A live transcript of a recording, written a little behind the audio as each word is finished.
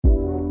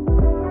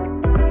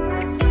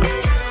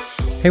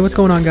Hey, what's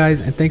going on,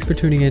 guys? And thanks for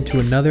tuning in to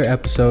another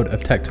episode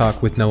of Tech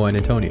Talk with Noah and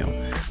Antonio.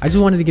 I just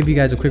wanted to give you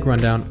guys a quick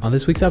rundown on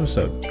this week's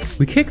episode.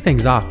 We kick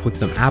things off with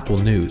some Apple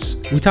news.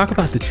 We talk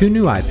about the two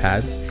new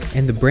iPads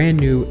and the brand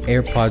new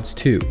AirPods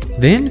 2.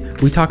 Then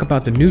we talk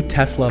about the new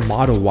Tesla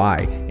Model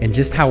Y and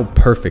just how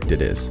perfect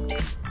it is.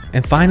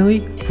 And finally,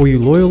 for you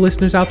loyal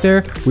listeners out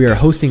there, we are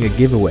hosting a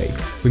giveaway.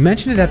 We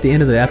mentioned it at the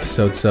end of the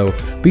episode, so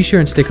be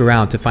sure and stick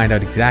around to find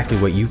out exactly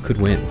what you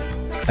could win.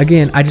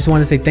 Again, I just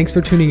want to say thanks for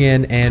tuning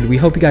in, and we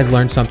hope you guys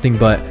learned something,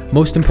 but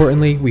most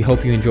importantly, we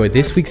hope you enjoyed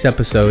this week's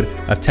episode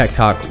of Tech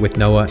Talk with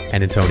Noah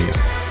and Antonio.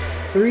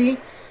 3,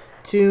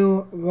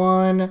 2,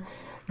 1.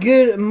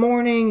 Good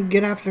morning,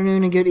 good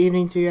afternoon, and good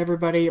evening to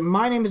everybody.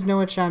 My name is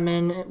Noah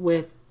Chapman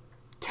with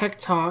Tech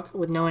Talk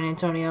with Noah and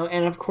Antonio,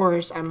 and of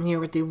course, I'm here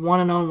with the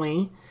one and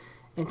only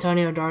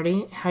Antonio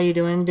Darty. How you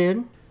doing,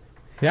 dude?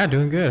 Yeah,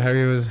 doing good. How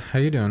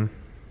you doing?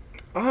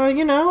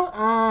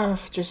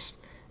 Just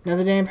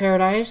another day in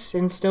paradise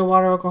in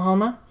Stillwater,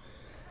 Oklahoma.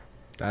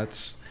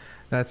 That's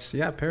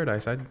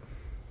paradise. I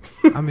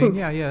mean,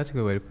 yeah, that's a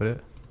good way to put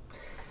it.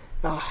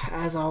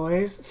 As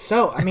always.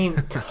 So, I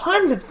mean,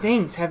 tons of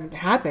things have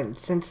happened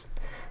since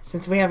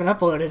we haven't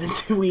uploaded in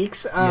 2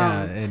 weeks.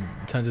 And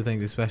tons of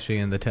things, especially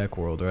in the tech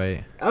world,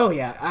 right? Oh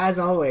yeah, as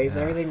always,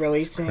 everything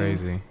releasing,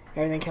 crazy,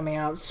 everything coming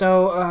out.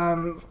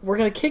 So, we're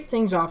gonna kick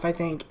things off. I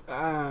think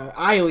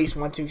I at least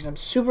want to, because I'm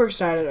super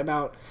excited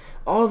about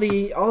all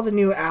the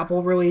new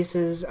Apple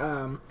releases.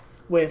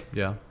 With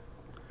the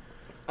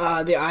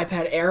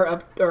iPad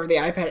Air the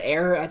iPad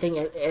Air, I think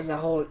as a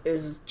whole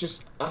is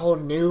just a whole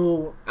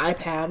new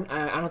iPad.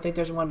 I don't think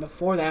there's one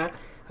before that.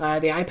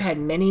 The iPad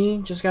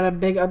Mini just got a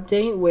big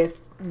update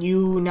with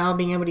you now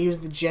being able to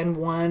use the Gen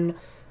 1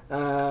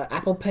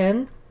 Apple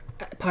Pen,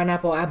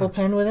 Pineapple Apple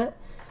Pen with it.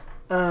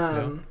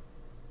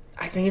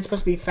 I think it's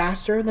supposed to be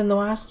faster than the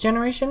last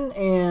generation,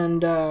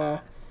 and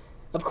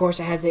of course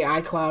it has the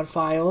iCloud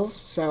files.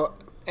 So,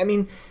 I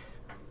mean,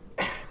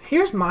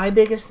 here's my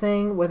biggest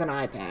thing with an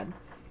iPad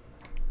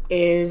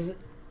is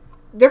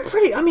they're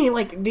pretty, I mean,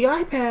 like the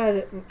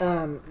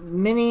iPad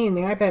Mini and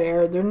the iPad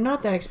Air, they're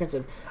not that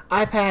expensive.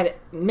 iPad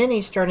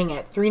Mini starting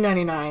at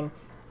 $399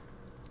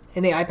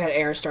 and the iPad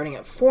Air starting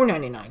at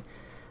 $499.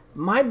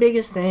 My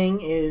biggest thing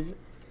is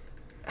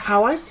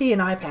how I see an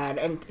iPad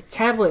and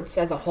tablets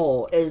as a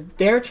whole is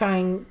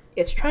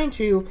it's trying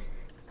to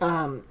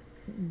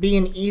be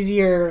an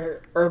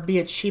easier or be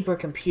a cheaper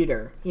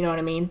computer. You know what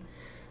I mean?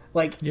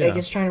 Like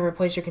it's trying to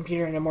replace your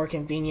computer in a more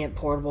convenient,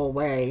 portable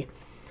way.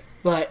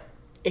 But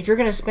if you're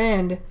going to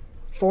spend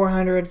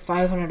 $400,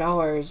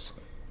 $500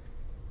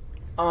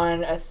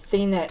 on a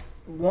thing that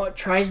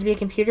tries to be a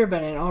computer,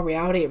 but in all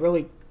reality it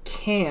really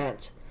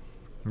can't,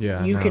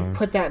 you could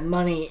put that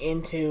money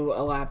into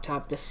a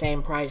laptop the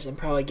same price and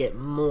probably get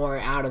more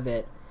out of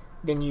it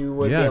than you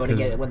would be able to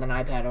get with an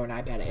iPad or an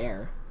iPad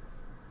Air.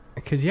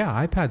 Because,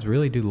 iPads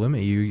really do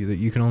limit you.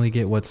 You can only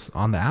get what's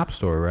on the App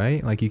Store,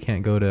 right? Like, you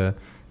can't go to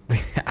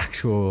the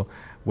actual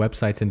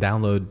websites and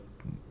download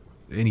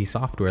any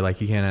software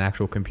like you can an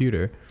actual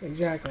computer.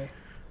 Exactly.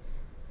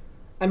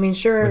 I mean,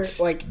 sure,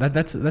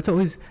 that's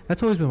always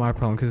been my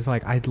problem, because it's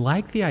like I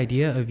like the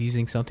idea of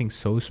using something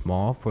so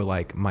small for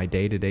like my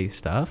day-to-day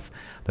stuff,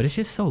 but it's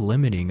just so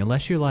limiting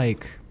unless you're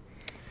like,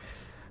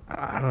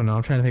 I don't know,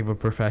 I'm trying to think of a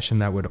profession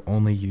that would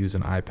only use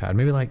an iPad.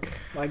 Maybe like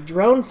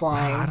drone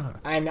flying.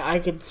 And I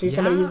could see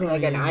somebody using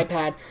like an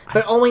iPad,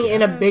 but only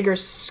in a bigger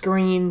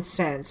screen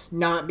sense,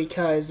 not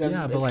because of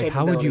its but like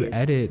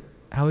capabilities.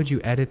 how would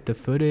you edit the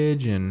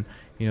footage, and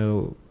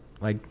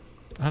like,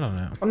 I don't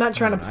know. I'm not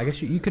trying to. I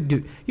guess you could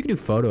do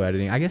photo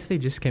editing. I guess they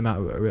just came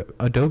out.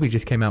 Adobe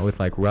just came out with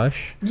like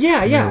Rush.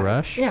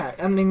 Rush. Yeah,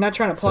 I mean, not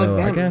trying to plug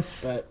them. I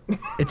guess but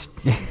it's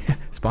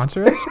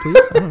sponsor us, please.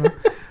 I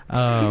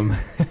don't know.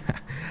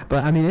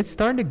 But I mean, it's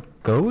starting to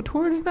go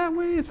towards that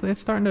way. It's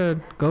starting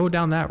to go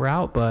down that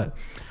route. But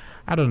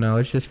I don't know.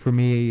 It's just, for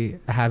me,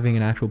 having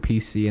an actual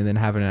PC and then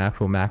having an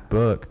actual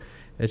MacBook,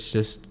 it's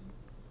just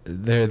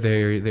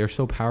they're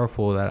so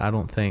powerful that I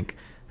don't think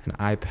an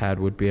iPad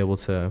would be able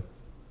to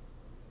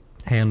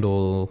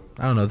handle,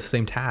 I don't know, the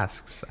same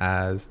tasks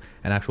as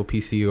an actual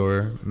PC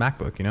or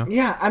MacBook,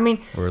 Yeah, I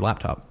mean, or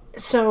laptop.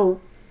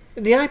 So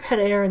the iPad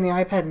Air and the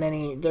iPad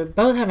Mini, they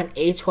both have an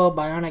A12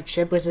 Bionic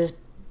chip, which is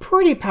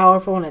pretty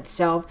powerful in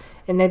itself,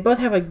 and they both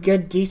have a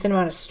decent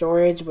amount of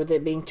storage, with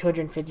it being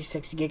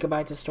 256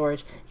 gigabytes of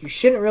storage. You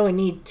shouldn't really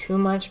need too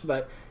much,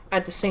 but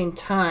at the same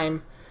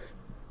time,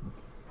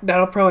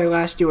 that'll probably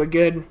last you a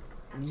good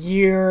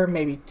year,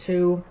 maybe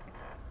 2,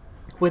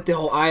 with the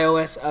whole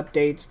iOS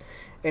updates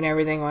and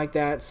everything like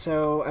that.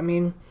 So, I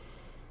mean,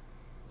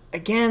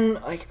 again,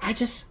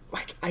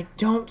 I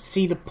don't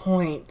see the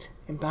point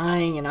in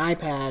buying an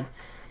iPad,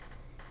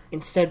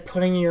 instead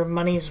putting your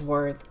money's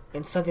worth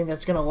in something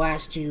that's going to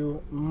last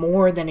you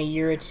more than a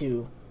year or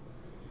 2.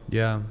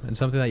 Yeah, and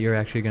something that you're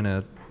actually going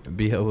to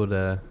be able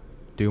to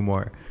do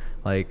more.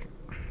 Like,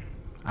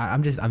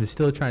 I'm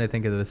still trying to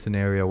think of the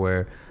scenario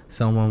where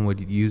someone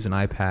would use an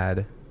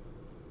iPad,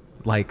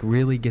 like,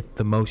 really get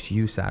the most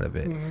use out of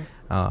it.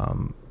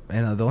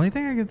 And the only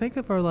thing I can think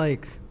of are,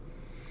 like,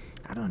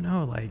 I don't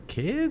know, like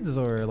kids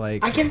or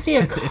like. I can see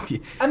a. if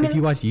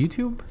you watch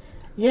YouTube.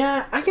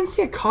 Yeah, I can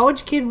see a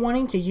college kid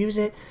wanting to use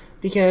it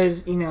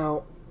because, you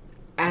know,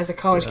 as a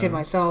college kid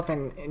myself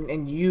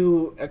and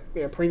you,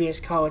 a previous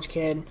college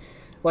kid,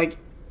 like,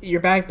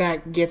 your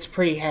backpack gets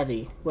pretty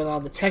heavy with all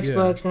the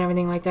textbooks and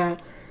everything like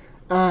that,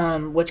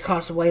 which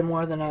costs way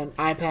more than an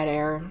iPad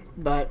Air.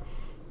 But,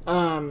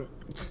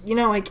 you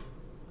know, like,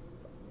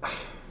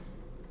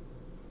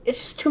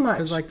 it's just too much.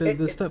 Because, like,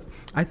 the stuff,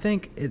 I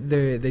think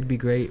they'd be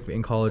great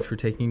in college for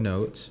taking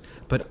notes,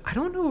 but I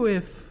don't know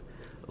if,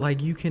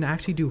 like, you can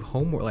actually do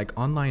homework, like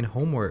online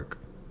homework,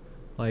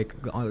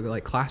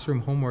 like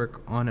classroom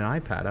homework on an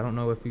iPad. I don't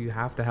know if you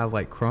have to have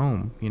like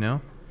Chrome, you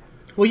know?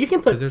 Well, you can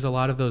put. Because there's a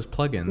lot of those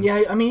plugins.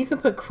 Yeah, I mean, you can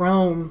put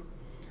Chrome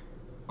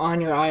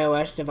on your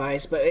iOS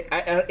device, but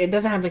it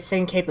doesn't have the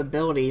same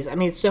capabilities. I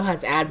mean, it still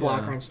has ad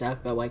blocker and stuff,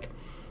 but like,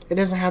 it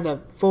doesn't have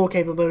the full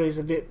capabilities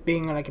of it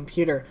being on a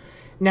computer.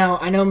 Now,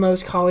 I know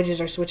most colleges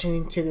are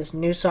switching to this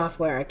new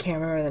software. I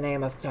can't remember the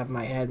name off the top of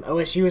my head.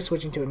 OSU is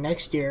switching to it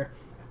next year.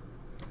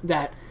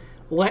 That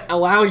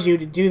allows you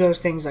to do those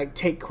things like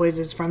take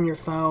quizzes from your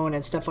phone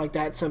and stuff like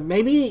that. So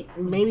maybe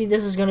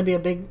this is going to be a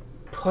big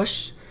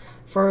push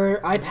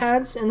for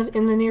iPads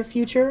in the near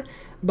future.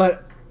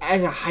 But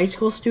as a high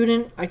school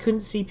student, I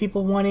couldn't see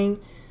people wanting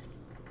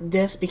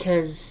this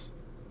because,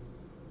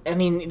 I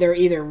mean, they're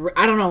either,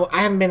 I don't know,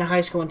 I haven't been to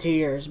high school in 2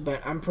 years,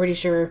 but I'm pretty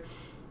sure,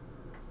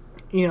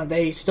 you know,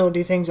 they still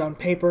do things on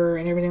paper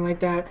and everything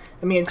like that.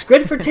 I mean, it's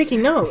good for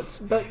taking notes,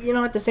 but, you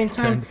know, at the same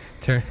time,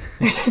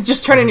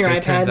 just turn in your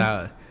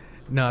iPad.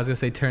 I was gonna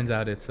say, turns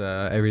out it's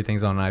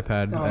everything's on an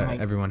iPad.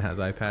 Everyone has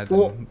iPads,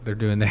 and they're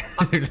doing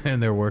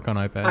their work on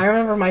iPad. I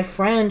remember my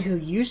friend who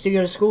used to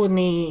go to school with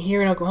me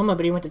here in Oklahoma,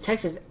 but he went to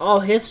Texas. All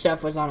his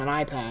stuff was on an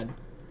iPad.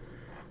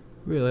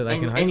 Really,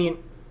 like in high school?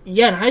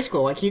 Yeah, in high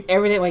school, like he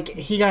got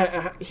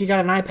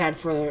an iPad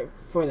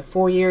for the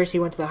 4 years he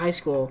went to the high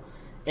school,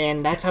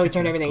 and that's how he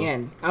turned everything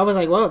in. I was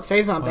like, well, it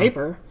saves on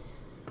paper.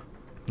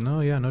 No,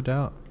 yeah, no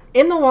doubt.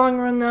 In the long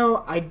run,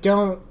 though, I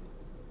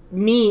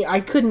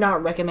could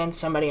not recommend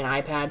somebody an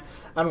iPad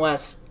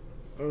unless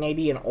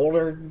maybe an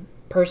older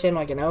person,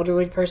 like an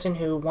elderly person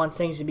who wants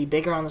things to be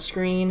bigger on the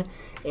screen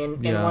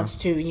and wants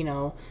to, you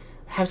know,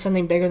 have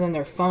something bigger than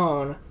their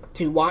phone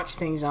to watch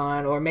things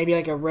on, or maybe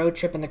like a road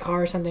trip in the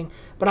car or something.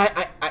 But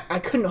I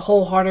couldn't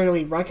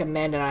wholeheartedly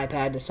recommend an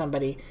iPad to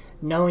somebody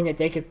knowing that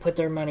they could put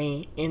their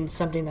money in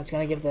something that's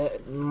going to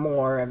give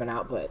more of an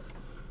output.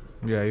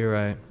 Yeah, you're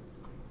right.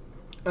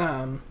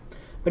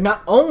 But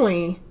not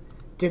only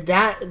did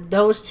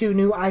those two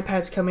new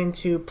iPads come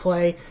into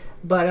play,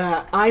 but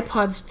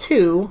iPods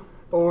 2,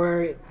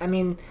 or, I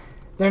mean,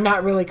 they're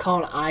not really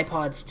called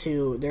iPods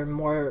 2.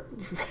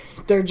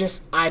 They're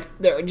just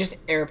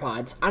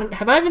AirPods.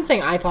 Have I been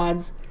saying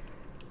iPods?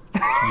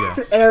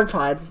 Yes.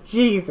 AirPods.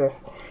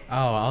 Jesus.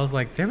 Oh, I was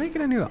like, they're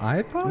making a new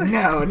iPod?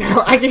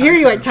 No. I can hear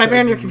you like typing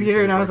on your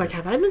computer, and I was like,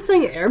 have I been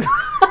saying AirPods?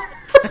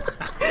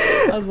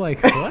 I was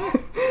like,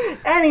 what?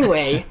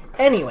 Anyway,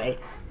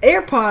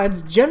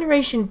 AirPods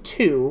Generation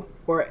 2,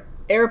 or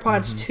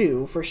AirPods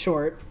 2 for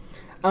short,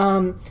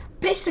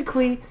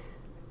 basically,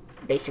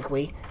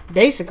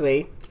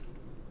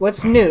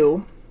 what's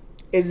new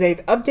is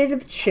they've updated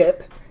the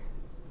chip,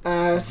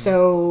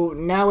 so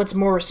now it's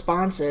more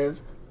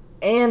responsive,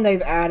 and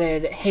they've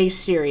added Hey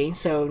Siri,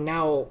 so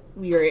now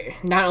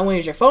not only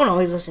is your phone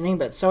always listening,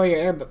 but so are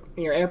your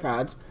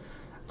AirPods,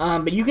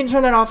 but you can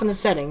turn that off in the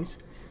settings,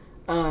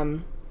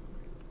 and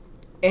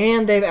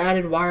they've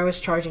added wireless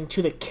charging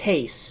to the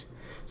case.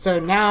 So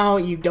now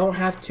you don't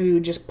have to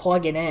just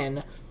plug it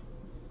in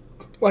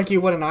like you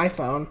would an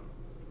iPhone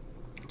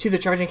to the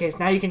charging case.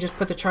 Now you can just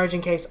put the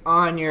charging case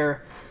on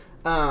your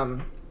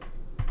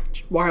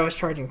wireless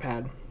charging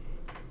pad.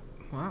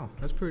 Wow,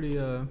 that's pretty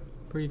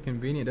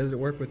convenient. Does it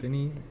work with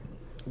any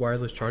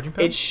wireless charging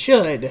pad? It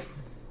should,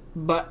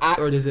 but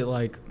or does it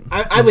like?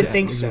 I would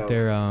think so. Is it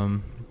their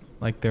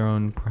like their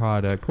own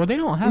product? Well, they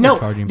don't have a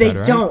charging pad, right?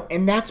 No, they don't,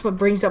 and that's what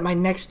brings up my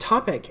next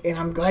topic. And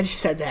I'm glad you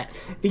said that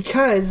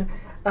because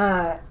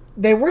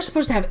they were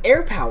supposed to have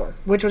AirPower,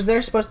 which was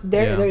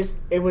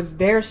it was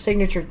their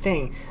signature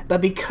thing. But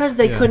because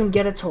they couldn't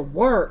get it to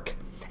work,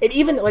 it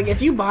even like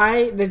if you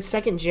buy the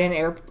second gen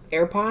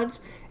AirPods,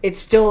 it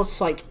still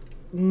like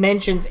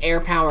mentions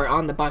AirPower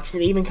on the box.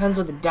 It even comes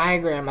with a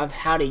diagram of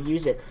how to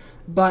use it.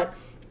 But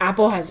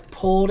Apple has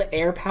pulled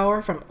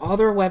AirPower from all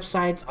their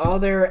websites, all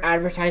their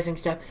advertising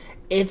stuff.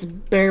 It's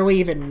barely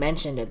even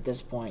mentioned at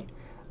this point.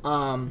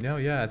 No,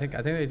 yeah, I think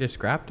they just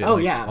scrapped it. Oh,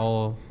 yeah,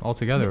 all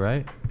together,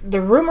 right? The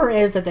rumor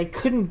is that they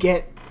couldn't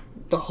get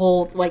the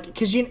whole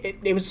because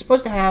it was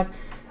supposed to have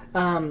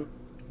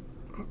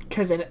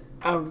because a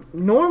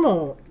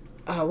normal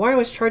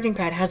wireless charging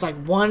pad has like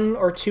 1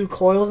 or 2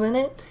 coils in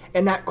it,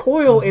 and that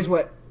coil is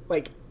what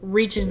like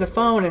reaches the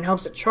phone and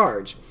helps it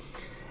charge.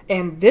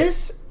 And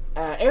this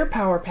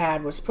AirPower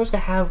pad was supposed to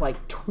have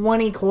like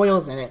 20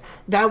 coils in it.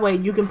 That way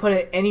you can put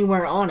it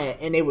anywhere on it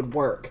and it would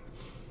work.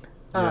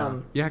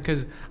 Yeah,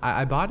 because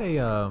I bought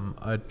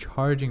a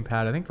charging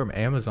pad, I think from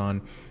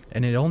Amazon,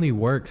 and it only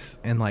works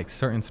in like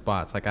certain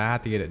spots. Like I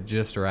have to get it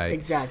just right.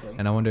 Exactly.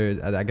 And I wonder,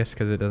 I guess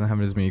because it doesn't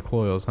have as many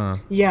coils, huh?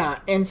 Yeah,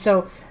 and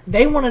so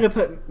they wanted to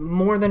put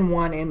more than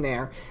one in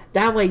there.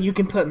 That way you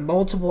can put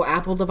multiple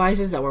Apple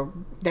devices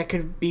that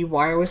could be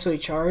wirelessly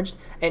charged,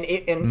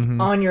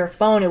 and on your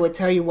phone it would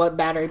tell you what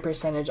battery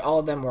percentage all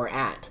of them were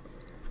at.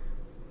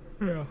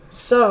 Yeah.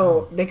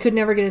 So they could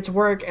never get it to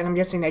work, and I'm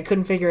guessing they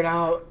couldn't figure it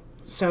out,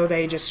 so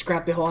they just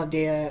scrapped the whole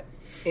idea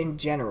in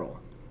general.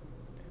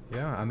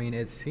 Yeah, I mean,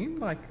 it seemed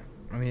like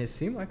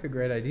a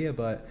great idea,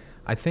 but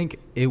I think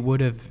it would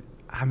have.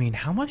 I mean,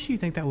 how much do you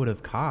think that would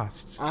have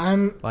cost?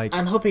 I'm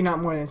hoping not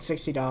more than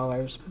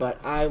 $60, but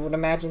I would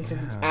imagine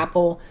since it's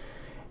Apple,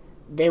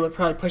 they would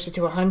probably push it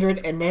to $100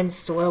 and then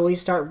slowly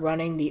start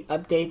running the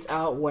updates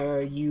out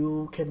where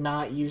you could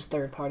not use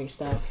third-party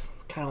stuff,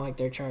 kind of like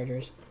their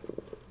chargers.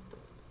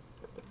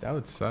 That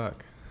would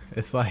suck.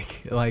 It's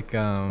like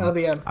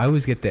I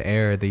always get the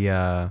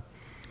error,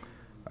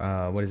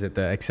 what is it?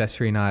 The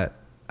accessory not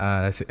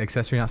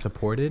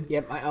supported.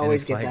 Yep, I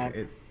always get that.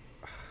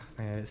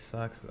 Man, it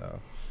sucks though.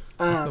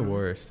 It's the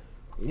worst.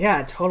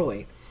 Yeah,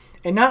 totally.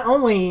 And not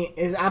only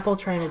is Apple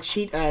trying to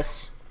cheat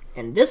us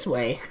in this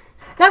way,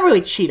 not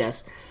really cheat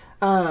us.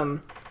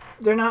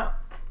 They're not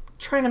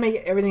trying to make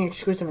everything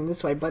exclusive in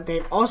this way, but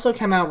they've also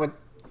come out with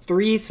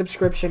 3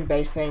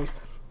 subscription-based things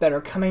that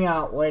are coming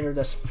out later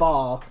this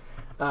fall.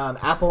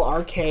 Apple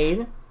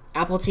Arcade,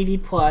 Apple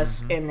TV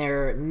Plus, and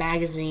their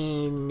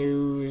magazine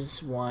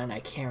news one.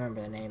 I can't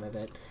remember the name of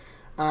it.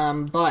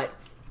 But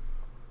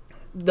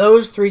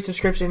those 3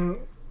 subscription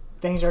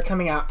things are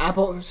coming out.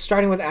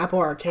 Starting with Apple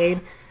Arcade,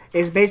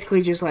 is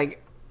basically just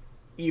like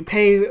you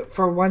pay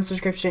for one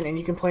subscription and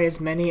you can play as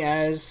many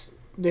as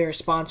their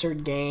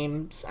sponsored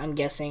games, I'm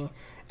guessing,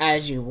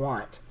 as you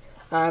want.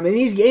 And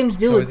these games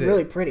look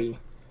really pretty.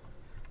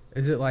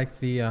 Is it like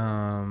the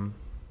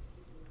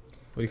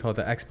what do you call it?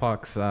 The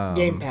Xbox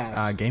Game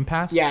Pass. Game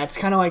Pass? Yeah, it's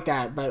kind of like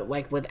that, but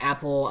like with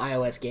Apple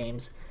iOS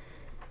games.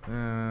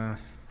 I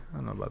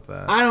don't know about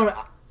that.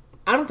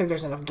 I don't think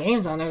there's enough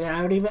games on there that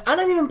I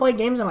don't even play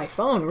games on my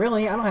phone,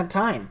 really. I don't have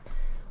time.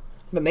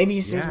 But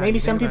maybe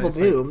some people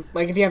do.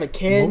 Like if you have a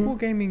kid. Mobile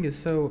gaming is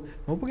so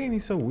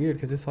weird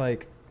because it's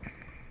like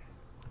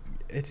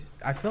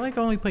I feel like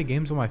I only play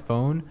games on my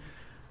phone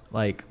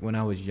like when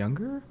I was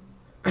younger,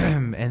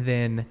 and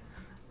then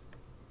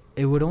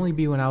it would only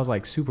be when I was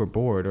like super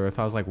bored or if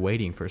I was like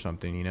waiting for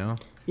something, you know?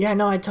 Yeah,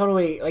 no, I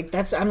totally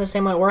I'm the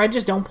same way, where I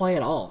just don't play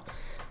at all.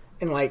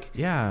 And like,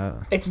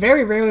 yeah, it's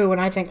very rarely when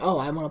I think, oh,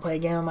 I want to play a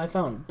game on my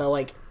phone. But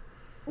like,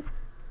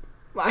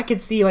 I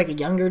could see like a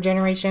younger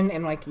generation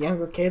and like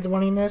younger kids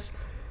wanting this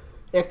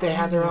if they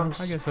have their own.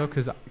 I guess so,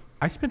 because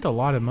I spent a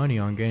lot of money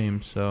on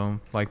games.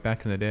 So like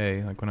back in the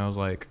day, like when I was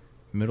like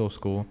middle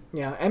school.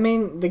 Yeah, I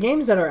mean the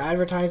games that are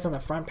advertised on the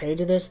front page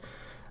of this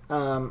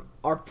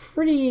are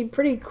pretty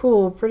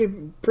cool,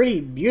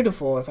 pretty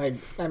beautiful. If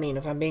I'm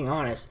being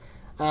honest.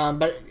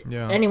 But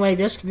yeah. Anyway,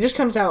 this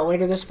comes out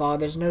later this fall.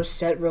 There's no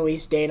set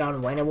release date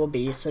on when it will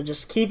be, so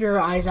just keep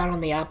your eyes out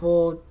on the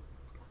Apple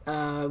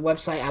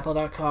website,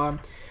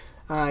 apple.com.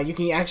 You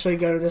can actually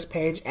go to this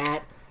page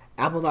at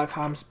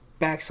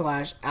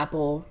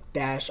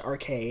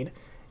apple.com/apple-arcade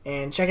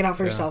and check it out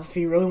for yourself if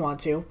you really want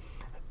to.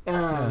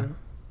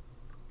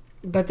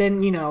 But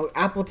then,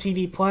 Apple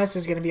TV Plus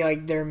is going to be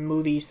like their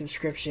movie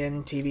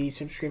subscription, TV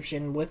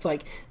subscription with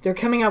like, they're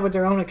coming out with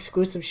their own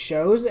exclusive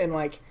shows, and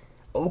like,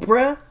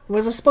 Oprah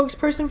was a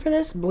spokesperson for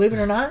this, believe it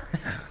or not.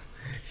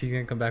 She's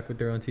going to come back with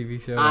their own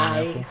TV show.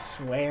 I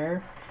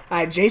swear.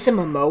 Jason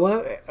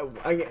Momoa,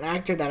 an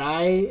actor that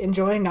I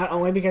enjoy, not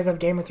only because of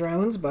Game of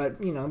Thrones, but,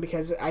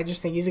 because I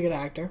just think he's a good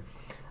actor.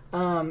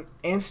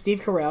 And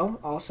Steve Carell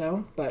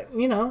also. But,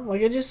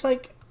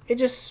 it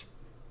just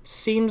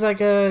seems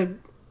like I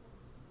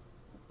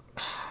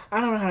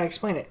don't know how to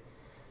explain it.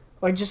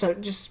 Like, just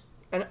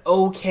an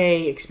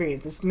okay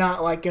experience. It's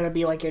not like going to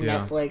be like your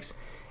Netflix.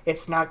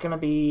 It's not going to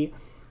be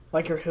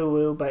like your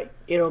Hulu, but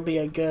it'll be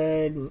a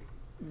good,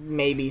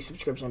 maybe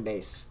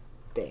subscription-based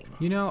thing.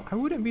 I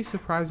wouldn't be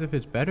surprised if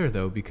it's better,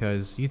 though,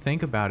 because you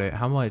think about it,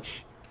 how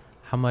much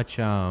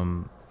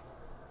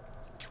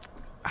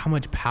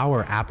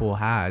power Apple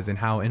has and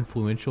how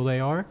influential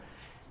they are.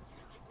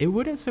 It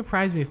wouldn't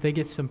surprise me if they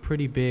get some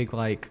pretty big,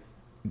 like,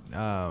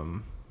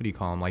 what do you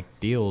call them, like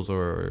deals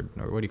or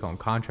what do you call them,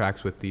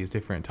 contracts with these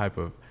different type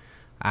of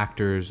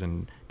actors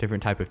and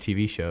different type of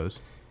TV shows.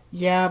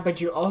 Yeah, but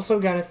you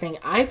also got to think,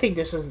 I think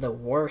this is the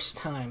worst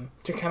time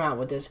to come out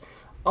with this.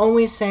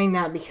 Only saying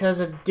that because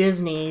of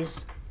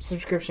Disney's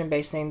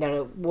subscription-based thing that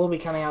it will be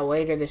coming out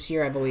later this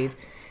year, I believe.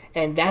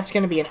 And that's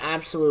going to be an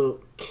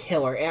absolute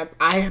killer.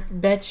 I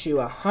bet you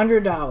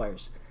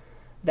 $100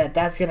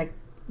 that's going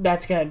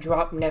to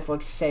drop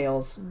Netflix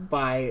sales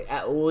by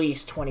at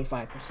least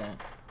 25%.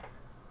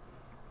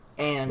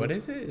 And what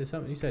is it? Is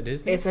something you said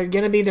Disney? It's going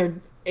to be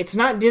it's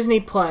not Disney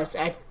Plus.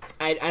 I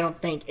don't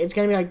think. It's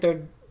going to be like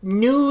their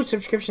new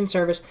subscription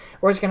service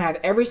where it's going to have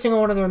every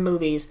single one of their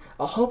movies,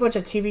 a whole bunch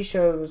of TV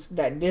shows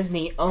that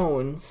Disney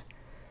owns,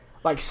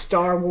 like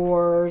Star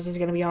Wars is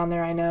going to be on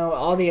there, I know,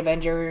 all the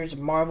Avengers,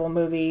 Marvel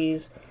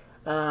movies,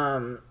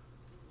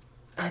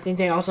 I think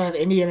they also have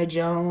Indiana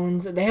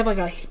Jones. They have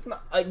like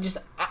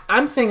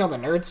I'm saying all the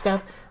nerd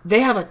stuff. They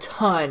have a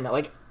ton,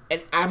 like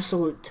an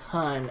absolute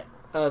ton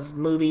of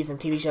movies and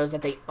TV shows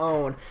that they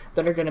own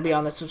that are going to be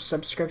on the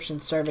subscription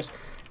service.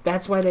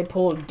 That's why they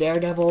pulled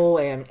Daredevil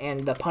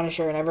and The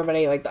Punisher and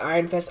everybody, like the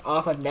Iron Fist,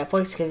 off of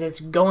Netflix, because it's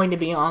going to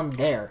be on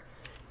there.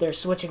 They're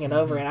switching it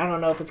over, and I don't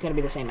know if it's going to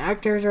be the same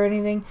actors or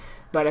anything,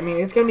 but I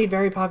mean, it's going to be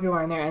very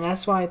popular in there, and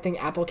that's why I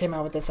think Apple came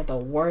out with this at the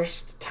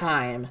worst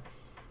time,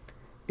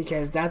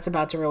 because that's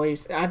about to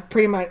release. I'm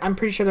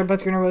pretty sure they're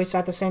both going to release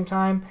at the same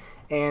time,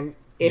 and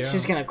it's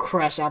just going to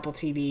crush Apple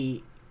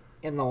TV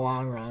in the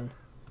long run.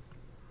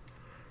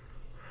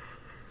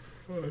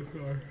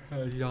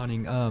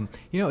 Yawning.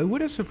 It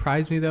would have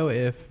surprised me though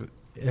if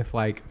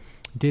like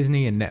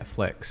Disney and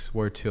Netflix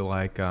were to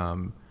like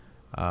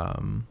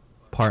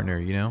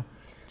partner,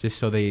 just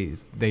so they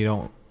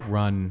don't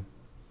run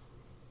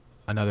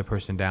another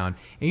person down.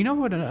 And you know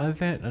what?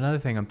 Another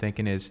thing I'm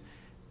thinking is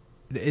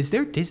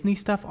there Disney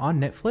stuff on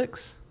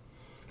Netflix?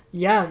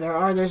 Yeah, there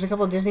are. There's a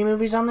couple of Disney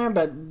movies on there,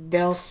 but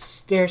they're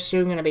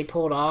soon going to be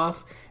pulled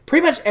off.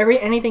 Pretty much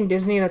anything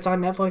Disney that's on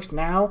Netflix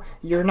now,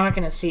 you're not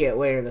going to see it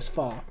later this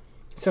fall.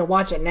 So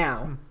watch it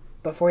now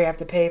before you have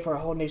to pay for a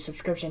whole new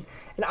subscription.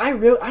 And I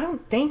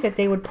don't think that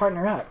they would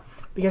partner up,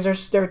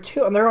 because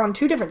they're on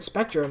two different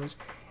spectrums,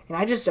 and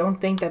I just don't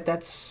think that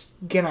that's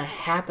going to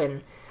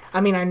happen.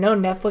 I mean, I know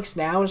Netflix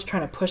now is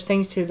trying to push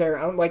things to their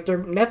own, like their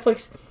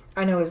Netflix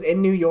I know is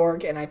in New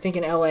York, and I think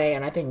in LA,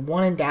 and I think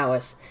one in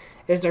Dallas,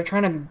 is they're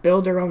trying to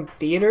build their own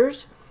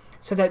theaters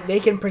so that they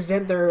can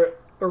present their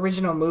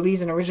original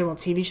movies and original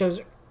TV shows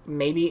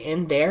maybe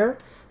in there,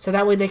 so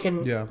that way they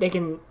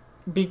can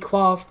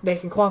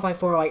qualify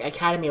for like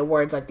Academy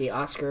Awards, like the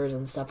Oscars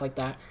and stuff like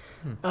that.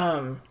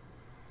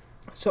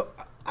 So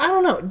I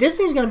don't know.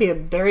 Disney's going to be a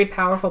very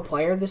powerful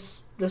player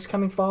this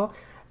coming fall,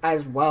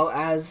 as well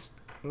as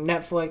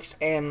Netflix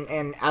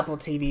and Apple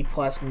TV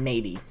Plus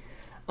maybe.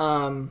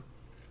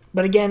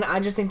 But again, I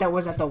just think that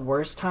was at the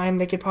worst time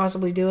they could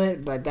possibly do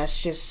it. But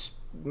that's just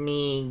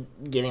me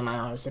giving my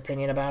honest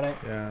opinion about it.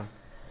 Yeah,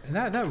 and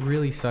that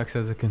really sucks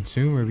as a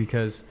consumer,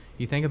 because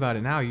you think about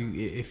it now,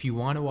 if you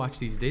want to watch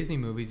these Disney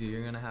movies,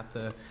 you're going to have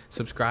to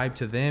subscribe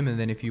to them. And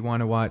then if you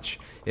want to watch,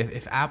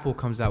 if Apple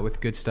comes out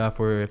with good stuff,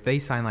 or if they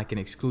sign like an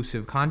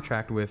exclusive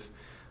contract with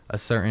a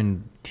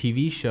certain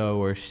TV show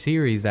or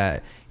series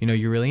that,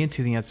 you're really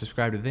into, then you have to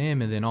subscribe to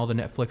them. And then all the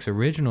Netflix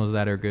originals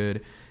that are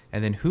good.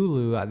 And then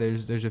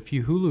Hulu, there's a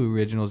few Hulu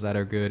originals that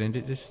are good. And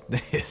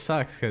it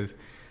sucks, because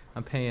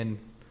I'm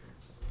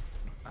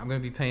going to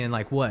be paying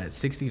like what,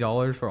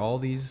 $60 for all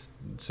these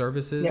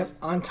services? Yep,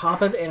 on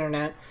top of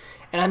internet.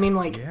 And I mean,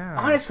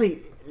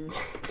 honestly,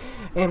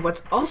 and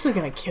what's also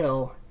going to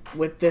kill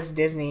with this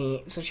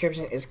Disney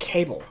subscription is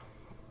cable.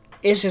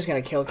 It's just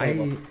going to kill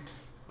cable.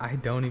 I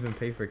don't even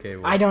pay for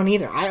cable. I don't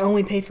either. I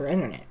only pay for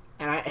internet.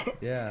 And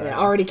and it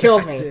already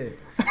kills me.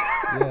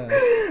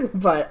 Yeah.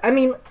 But, I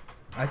mean,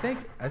 I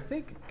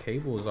think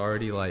cable is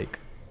already like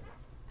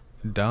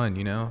done,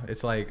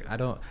 It's like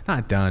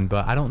not done,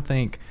 but I don't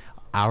think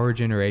our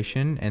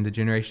generation and the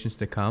generations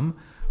to come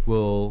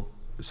will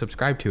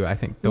subscribe to it. I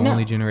think the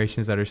only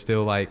generations that are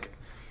still like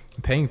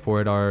paying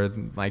for it are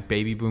like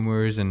baby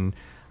boomers and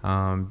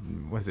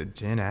was it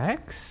Gen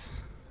X?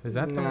 Is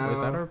that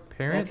our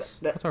parents?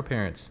 What's our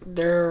parents?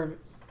 They're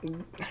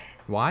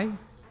Y?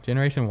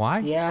 Generation Y?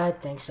 Yeah, I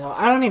think so.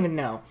 I don't even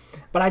know.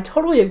 But I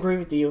totally agree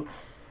with you.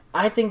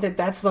 I think that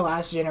that's the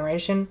last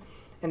generation,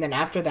 and then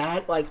after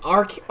that, by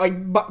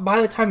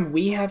the time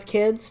we have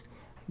kids,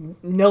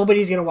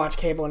 nobody's gonna watch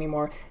cable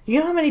anymore. You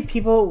know how many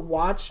people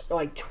watch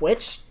like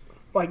Twitch?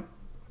 Like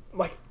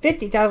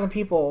 50,000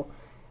 people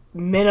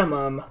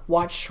minimum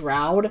watch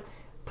Shroud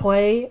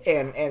play,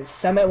 and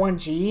Summit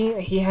 1G.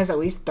 He has at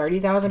least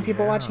 30,000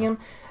 people watching him.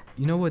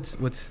 You know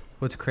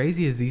what's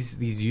crazy is these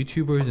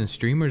YouTubers and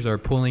streamers are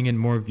pulling in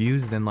more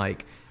views than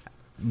like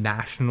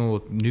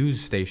national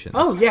news stations.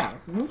 Oh yeah,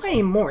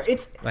 way more.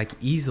 It's like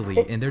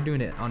easily, and they're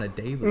doing it on a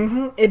daily.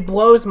 Mm-hmm. It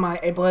blows my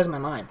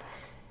mind.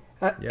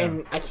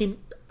 And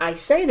I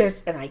say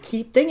this, and I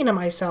keep thinking to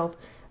myself,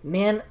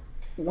 man,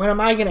 when am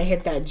I gonna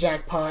hit that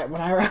jackpot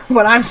when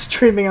I'm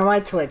streaming on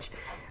my Twitch?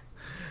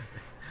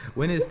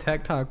 When is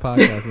Tech Talk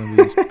Podcast gonna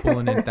be just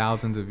pulling in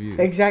thousands of views?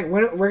 Exactly.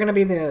 We're gonna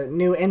be the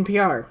new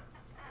NPR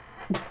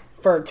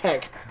for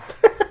tech.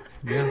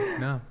 Yeah.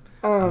 No.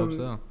 I hope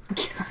so.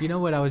 You know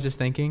what I was just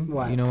thinking?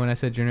 What? You know when I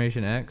said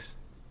Generation X?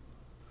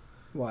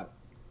 What?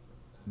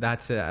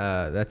 That's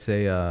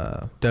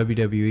a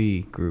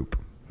WWE group.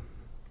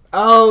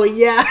 Oh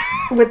yeah,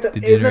 with the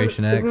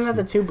Generation X. Isn't that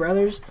the two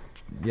brothers?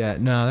 Yeah,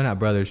 no, they're not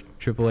brothers.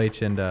 Triple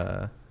H and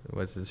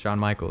what's it, Shawn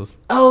Michaels.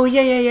 Oh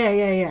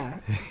yeah.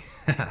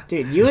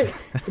 Dude,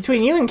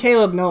 between you and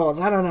Caleb Knowles,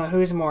 I don't know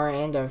who's more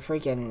into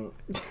freaking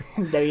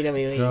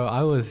WWE. Bro,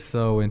 I was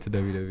so into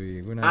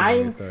WWE. We're not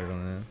even started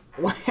on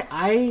that.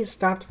 I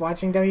stopped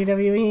watching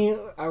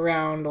WWE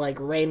around like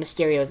Rey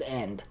Mysterio's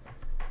end.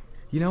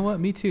 You know what?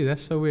 Me too.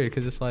 That's so weird,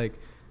 because it's like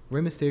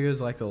Rey Mysterio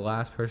is like the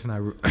last person I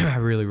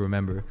really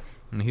remember,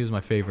 and he was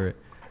my favorite.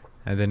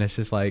 And then it's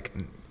just like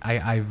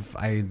I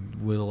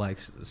will like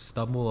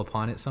stumble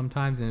upon it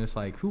sometimes, and it's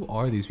like, who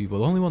are these people?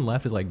 The only one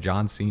left is like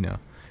John Cena,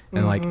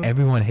 and like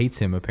everyone hates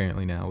him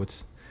apparently now,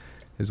 which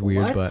is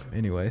weird. What? But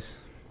anyways,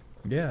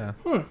 yeah,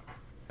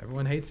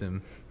 everyone hates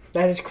him.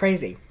 That is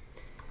crazy.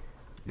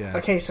 Yeah.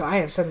 Okay, so I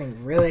have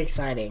something really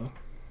exciting.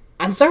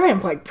 I'm sorry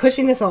I'm like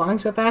pushing this along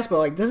so fast, but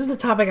like this is the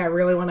topic I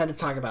really wanted to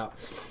talk about.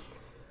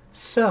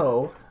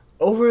 So,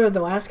 over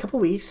the last couple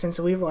weeks since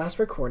we've last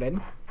recorded,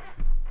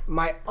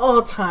 my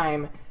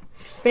all-time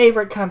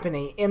favorite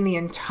company in the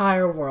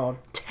entire world,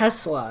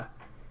 Tesla,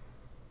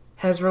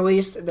 has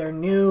released their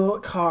new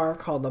car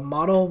called the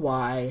Model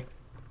Y.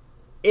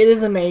 It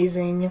is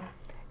amazing.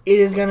 It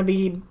is going to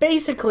be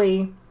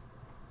basically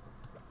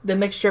the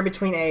mixture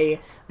between a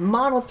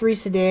Model 3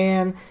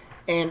 sedan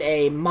and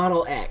a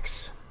Model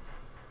X.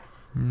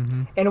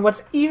 Mm-hmm. And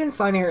what's even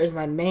funnier is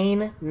my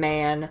main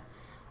man,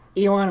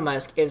 Elon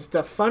Musk, is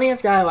the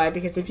funniest guy alive,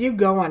 because if you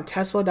go on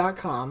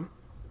Tesla.com,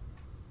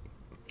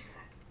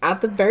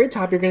 at the very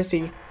top you're going to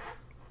see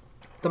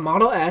the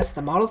Model S,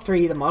 the Model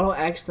 3, the Model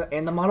X,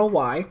 and the Model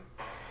Y.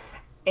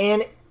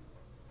 And,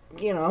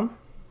 you know,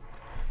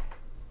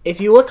 if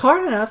you look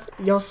hard enough,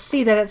 you'll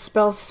see that it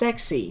spells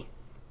sexy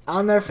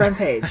on their front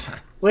page,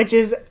 which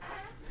is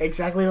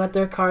exactly what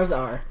their cars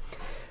are.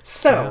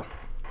 So,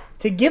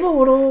 to give a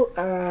little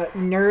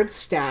nerd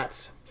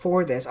stats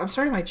for this, I'm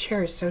sorry my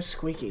chair is so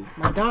squeaky.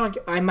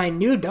 My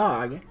new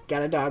dog,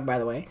 got a dog by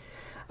the way,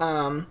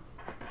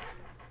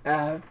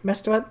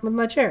 messed up with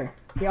my chair.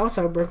 He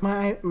also broke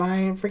my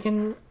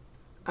freaking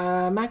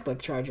MacBook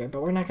charger,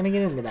 but we're not going to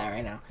get into that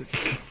right now.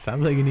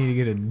 Sounds like you need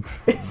to get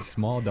a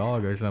small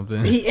dog or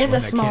something. He is a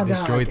small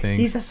dog.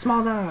 He's a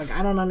small dog.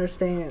 I don't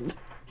understand.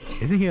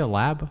 Isn't he a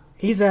lab?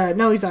 He's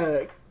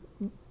a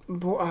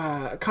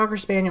Cocker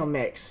Spaniel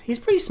mix. He's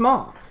pretty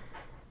small.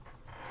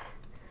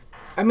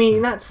 I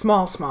mean, not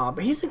small,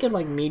 but he's a good,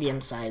 like,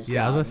 medium-sized dog.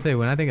 I was going to say,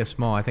 when I think of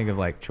small, I think of,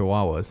 like,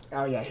 Chihuahuas.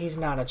 Oh, yeah, he's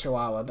not a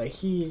Chihuahua, but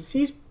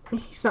he's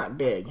not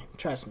big,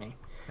 trust me.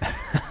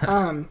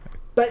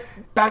 But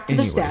back to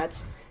the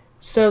stats.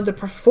 So, the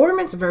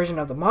performance version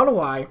of the Model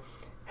Y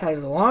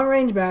has a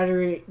long-range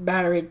battery,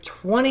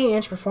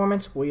 20-inch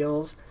performance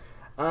wheels,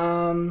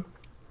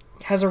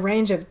 has a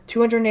range of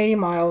 280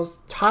 miles,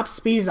 top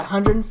speed is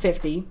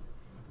 150.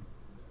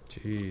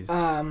 Jeez.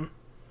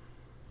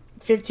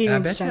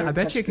 15-inch I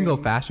bet you it can go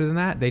faster than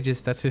that.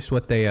 That's just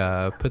what they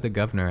put the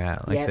governor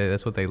at. Like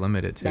that's what they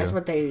limit it to. That's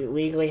what they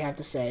legally have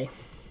to say.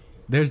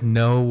 There's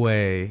no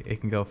way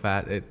it can go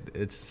fast.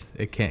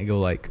 It can't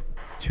go like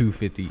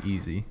 250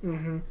 easy.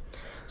 Mm-hmm.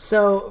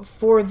 So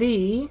for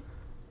the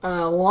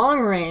long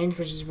range,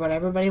 which is what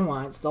everybody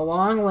wants, the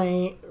long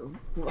range,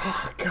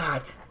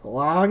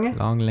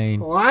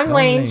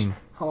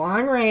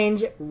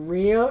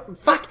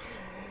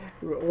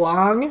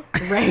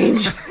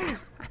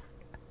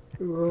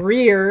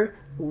 rear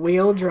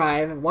wheel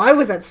drive. Why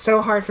was that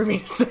so hard for me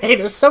to say?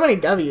 There's so many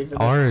W's in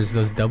this. R's,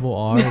 those double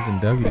R's and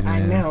W's, man.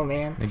 I know,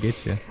 man. I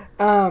get you.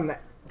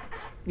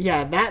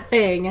 Yeah, that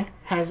thing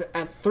has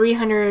a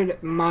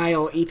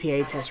 300-mile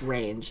EPA test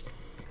range.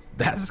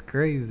 That's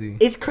crazy.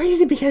 It's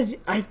crazy because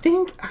I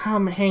think,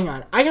 hang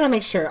on, I gotta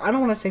make sure. I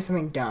don't want to say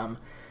something dumb,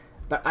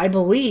 but I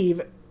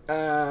believe,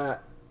 so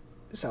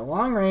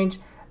long range,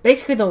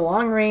 basically the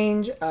long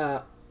range,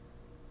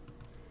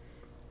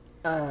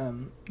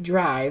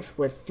 drive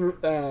with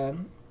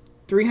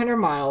 300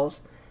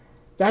 miles,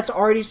 that's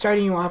already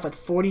starting you off with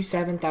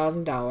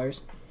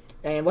 $47,000.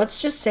 And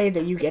let's just say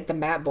that you get the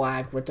matte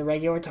black with the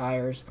regular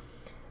tires.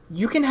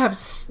 You can add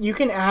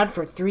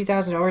for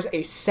 $3,000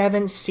 a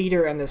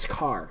 7-seater in this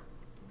car.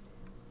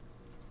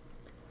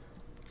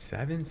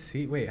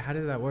 7-seat? Wait, how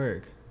does that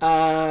work?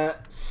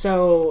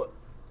 So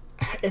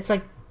it's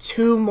like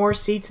 2 more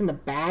seats in the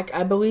back,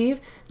 I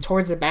believe,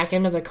 towards the back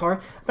end of the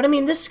car. But I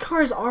mean, this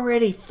car is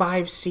already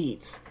 5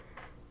 seats.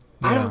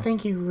 Yeah. I don't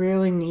think you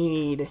really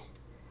need.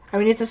 I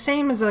mean, it's the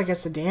same as like a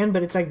sedan,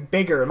 but it's like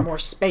bigger, more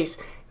space.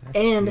 That's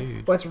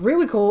huge. What's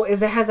really cool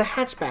is it has a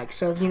hatchback.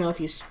 So, if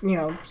you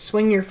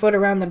swing your foot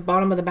around the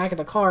bottom of the back of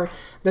the car,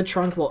 the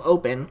trunk will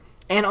open.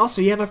 And also,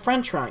 you have a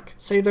front trunk.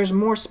 So, there's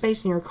more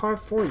space in your car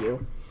for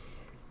you.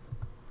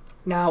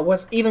 Now,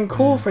 what's even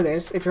cool for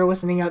this, if you're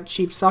listening up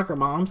cheap soccer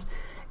moms,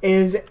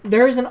 is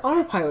there is an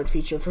autopilot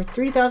feature for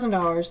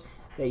 $3,000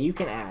 that you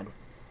can add.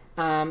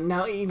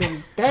 Now,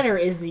 even better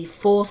is the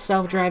full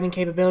self-driving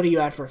capability you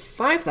add for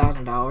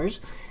 $5,000.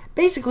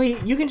 Basically,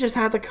 you can just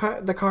have the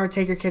car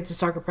take your kids to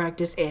soccer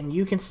practice, and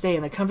you can stay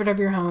in the comfort of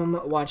your home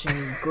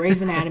watching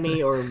Grey's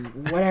Anatomy or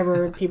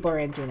whatever people are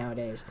into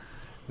nowadays.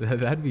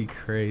 That'd be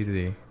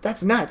crazy.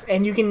 That's nuts.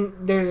 And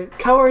the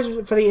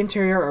colors for the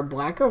interior are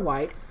black or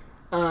white.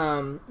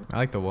 I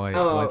like the white.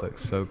 White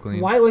looks so clean.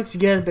 White looks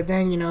good, but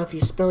then, if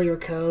you spill your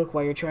Coke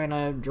while you're trying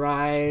to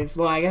drive,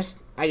 well, I guess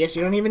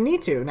you don't even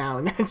need to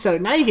now. So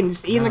now you can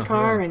just eat in the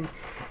car and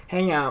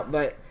hang out.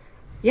 But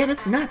yeah,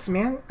 that's nuts,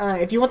 man.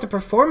 If you want the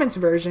performance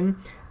version,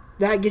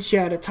 that gets you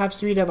at a top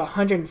speed of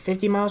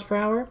 150 miles per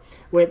hour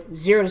with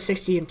 0 to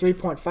 60 in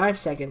 3.5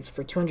 seconds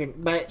for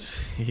 200. But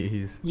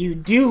Jeez. you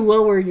do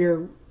lower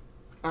your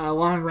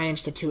long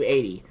range to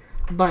 280.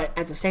 But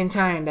at the same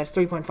time, that's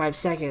 3.5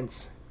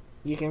 seconds.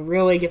 You can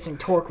really get some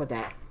torque with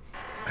that.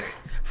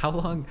 How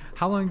long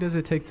does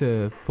it take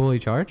to fully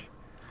charge?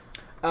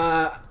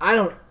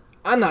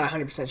 I'm not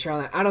 100% sure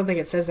on that. I don't think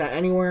it says that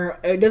anywhere.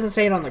 It doesn't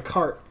say it on the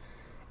cart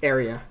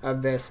area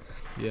of this.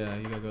 Yeah,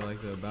 you gotta go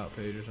like the about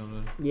page or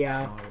something.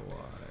 Yeah.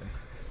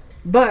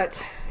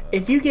 But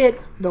if you get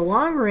the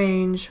long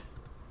range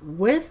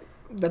with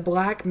the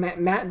black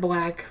matte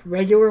black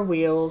regular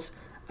wheels,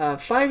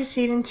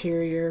 5-seat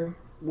interior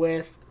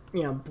with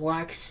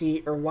black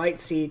seat or white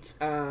seats.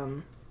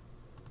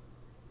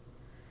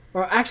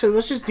 Or actually,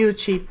 let's just do a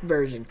cheap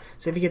version.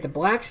 So if you get the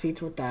black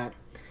seats with that,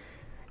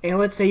 and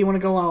let's say you want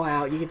to go all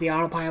out, you get the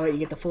autopilot, you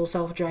get the full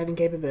self-driving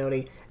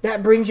capability,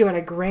 that brings you at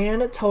a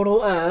grand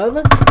total of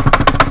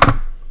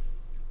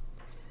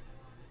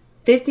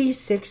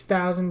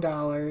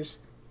 $56,000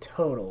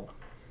 total.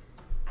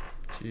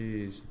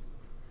 Jeez.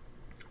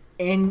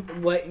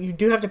 And what you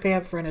do have to pay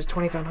up front is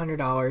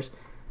 $2,500,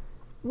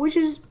 which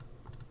is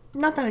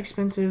not that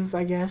expensive,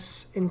 I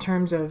guess, in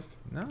terms of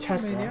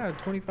Tesla. I mean, yeah,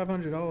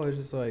 $2,500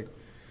 is like...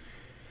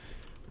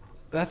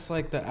 That's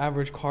like the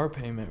average car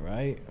payment,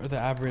 right? Or the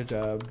average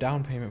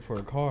down payment for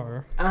a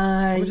car.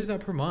 How much is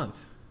that per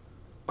month?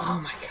 Oh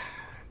my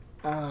god!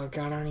 Oh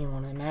god, I don't even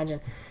want to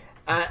imagine.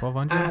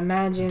 $1,200? I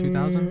imagine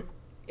 $2,000?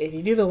 if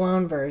you do the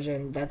loan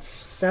version, that's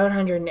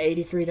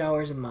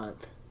 $783 a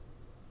month.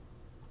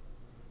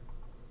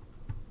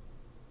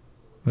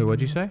 Wait,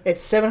 what'd you say?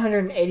 It's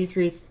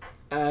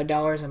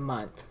 $783 a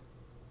month.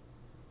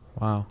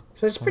 Wow.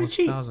 So it's pretty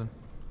cheap. 1,000.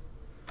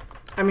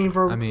 I mean,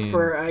 for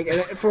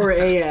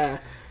a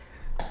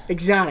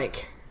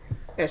exotic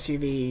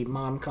SUV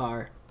mom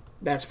car,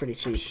 that's pretty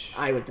cheap,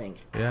 I would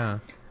think. Yeah.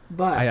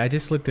 But I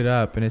just looked it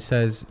up, and it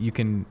says you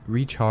can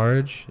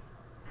recharge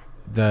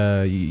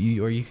or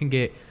you can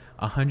get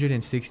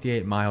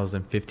 168 miles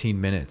in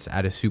 15 minutes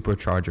at a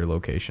supercharger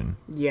location.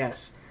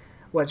 Yes.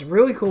 What's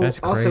really cool That's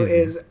also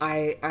crazy. is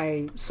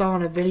I saw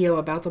in a video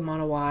about the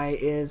Model Y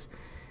is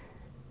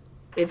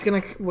it's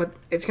gonna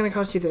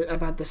cost you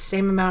about the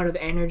same amount of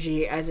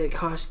energy as it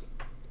costs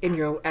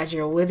as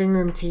your living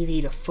room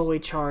TV to fully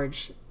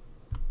charge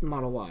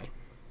Model Y.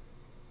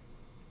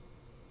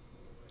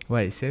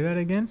 Wait, say that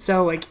again?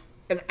 So, like,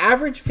 an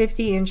average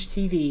 50-inch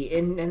TV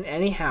in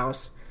any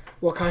house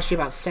will cost you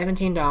about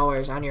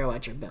 $17 on your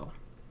electric bill.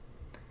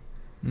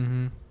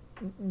 Mm-hmm.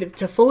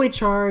 To fully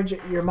charge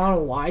your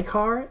Model Y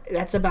car,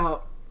 that's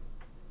about...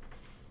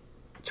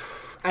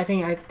 I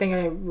think I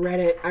read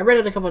it. I read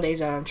it a couple of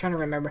days ago. I'm trying to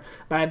remember.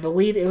 But I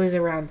believe it was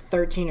around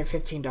 $13 or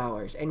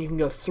 $15. And you can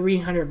go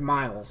 300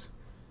 miles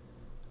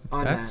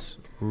on that. That's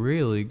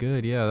really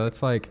good. Yeah,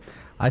 that's like...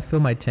 I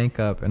fill my tank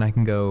up, and I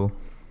can go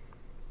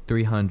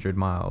 300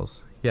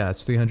 miles. Yeah,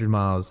 it's 300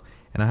 miles,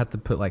 and I have to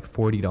put like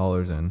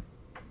 $40 in.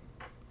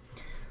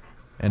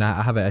 And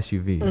I have an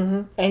SUV.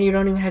 Mm-hmm. And you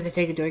don't even have to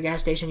take it to a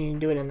gas station. You can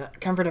do it in the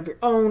comfort of your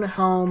own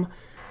home,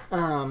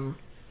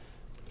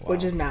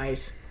 which is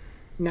nice.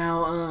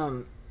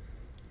 Now,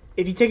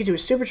 if you take it to a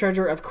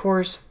supercharger, of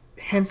course,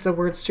 hence the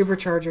word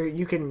supercharger,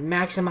 you can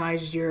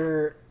maximize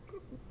your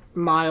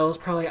miles,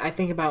 probably, I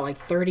think, about like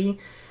 30.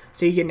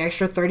 So you get an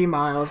extra 30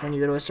 miles when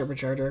you go to a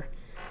supercharger,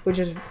 which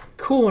is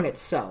cool in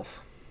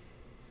itself.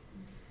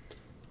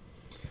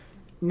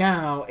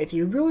 Now, if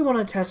you really want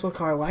a Tesla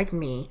car like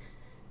me,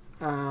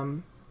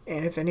 and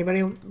if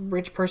anybody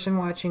rich person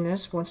watching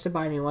this wants to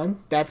buy me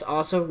one, that's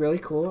also really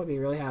cool. I'd be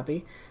really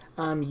happy.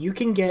 You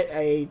can get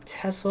a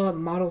Tesla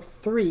Model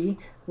 3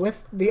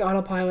 with the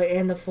autopilot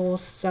and the full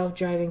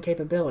self-driving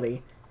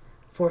capability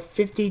for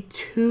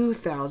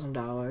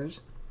 $52,000.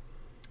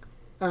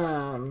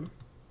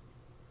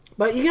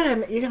 But you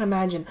gotta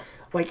imagine,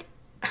 like,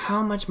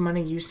 how much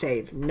money you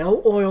save.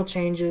 No oil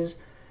changes,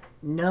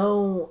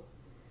 no...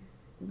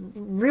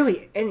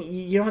 Really, and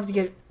you don't have to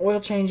get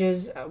oil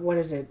changes. What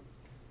is it?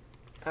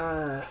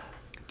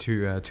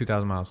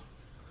 2,000 miles.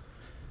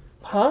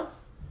 Huh?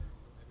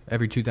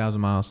 Every 2,000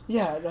 miles.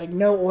 Yeah, like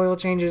no oil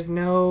changes,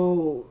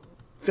 no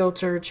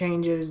filter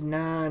changes,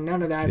 none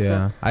of that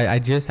stuff. I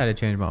just had to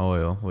change my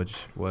oil, which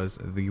was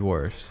the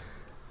worst.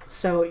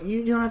 So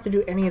you don't have to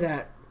do any of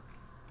that.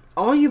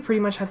 All you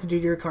pretty much have to do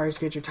to your car is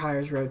get your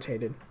tires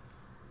rotated.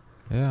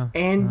 Yeah.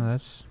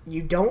 And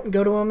you don't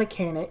go to a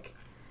mechanic.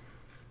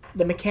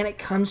 The mechanic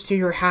comes to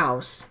your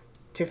house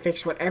to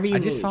fix whatever you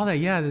need. I just saw that.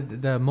 Yeah,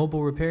 the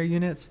mobile repair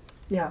units.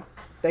 Yeah,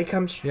 they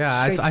come. Yeah,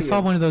 I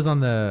saw one of those on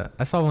the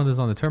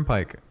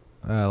turnpike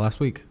last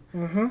week.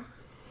 Mm-hmm.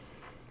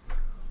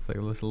 It's like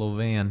this little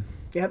van.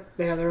 Yep,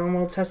 they have their own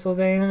little Tesla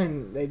van,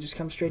 and they just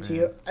come straight to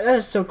you. That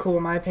is so cool,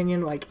 in my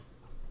opinion. Like,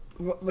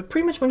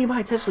 pretty much when you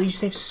buy a Tesla, you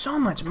save so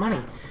much money.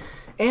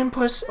 And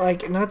plus,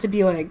 like, not to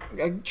be like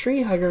a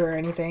tree hugger or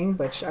anything,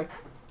 but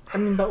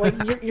but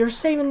like you're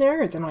saving the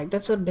earth, and like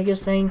that's the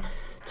biggest thing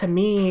to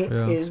me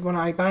is when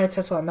I buy a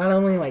Tesla, I'm not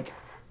only like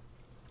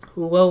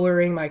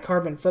lowering my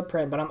carbon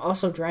footprint, but I'm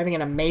also driving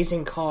an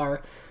amazing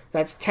car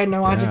that's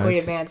technologically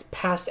advanced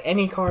past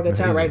any car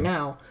that's out right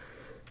now.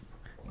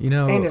 You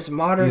know, and it's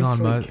modern,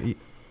 sleek.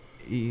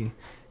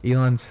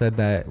 Elon said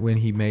that when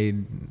he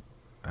made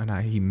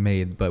he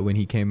made, but when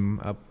he came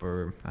up,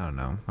 or I don't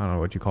know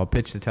what you call it,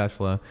 pitched to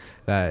Tesla,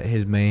 that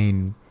his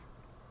main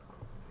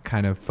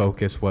kind of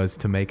focus was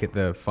to make it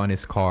the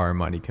funnest car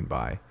money can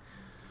buy.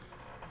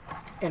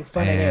 And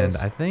fun it is.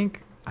 And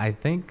I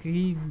think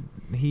he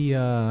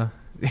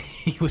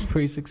he was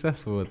pretty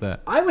successful with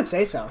that. I would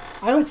say so.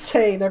 I would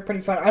say they're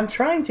pretty fun.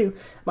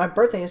 My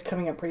birthday is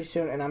coming up pretty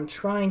soon, and I'm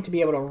trying to be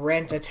able to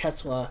rent a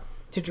Tesla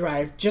to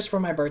drive just for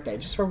my birthday,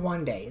 just for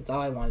one day. It's all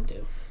I want to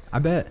do. I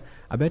bet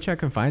you I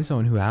can find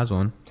someone who has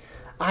one.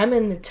 I'm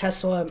in the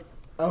Tesla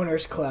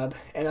Owners Club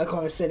in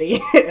Oklahoma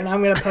City, and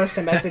I'm going to post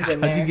a message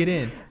in there. How'd you get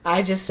in?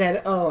 I just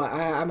said,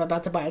 I'm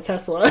about to buy a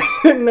Tesla,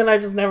 and then I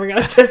just never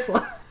got a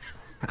Tesla.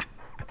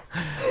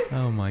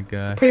 Oh my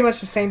god. Pretty much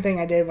the same thing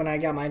I did when I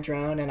got my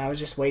drone, and I was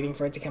just waiting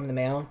for it to come in the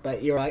mail,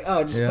 but you were like,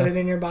 put it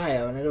in your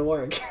bio and it'll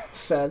work.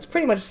 So it's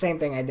pretty much the same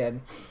thing I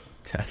did.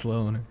 Tesla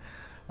owner.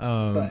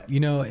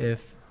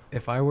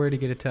 If I were to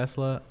get a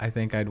Tesla, I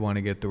think I'd want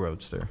to get the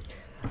Roadster.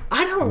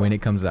 When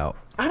it comes out.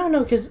 I don't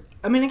know, because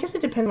I guess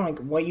it depends on like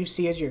what you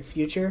see as your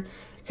future,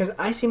 because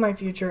I see my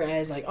future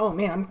as like, oh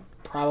man, I'm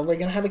probably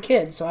gonna have a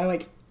kid, so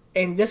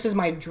and this is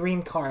my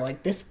dream car.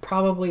 Like, this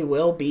probably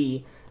will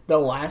be the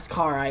last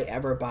car I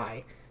ever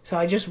buy. So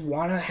I just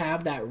want to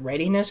have that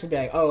readiness to be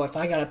like, if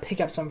I got to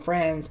pick up some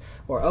friends,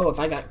 or if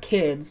I got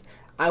kids,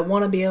 I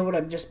want to be able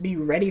to just be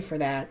ready for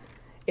that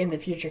in the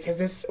future. Because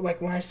this,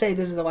 like, when I say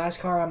this is the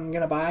last car I'm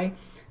going to buy,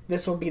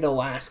 this will be the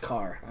last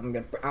car I'm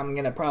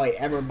gonna probably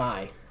ever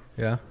buy.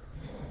 Yeah.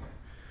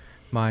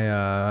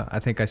 I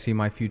think I see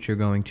my future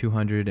going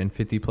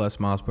 250 plus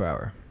miles per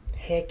hour.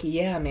 Heck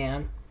yeah,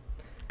 man.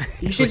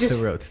 You should just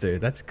the Roadster.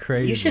 That's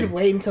crazy. You should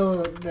wait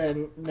until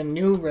the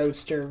new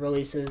Roadster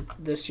releases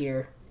this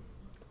year.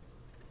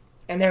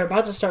 And they're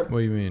about to start. What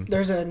do you mean?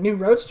 There's a new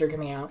Roadster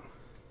coming out.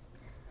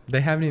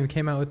 They haven't even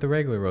came out with the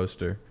regular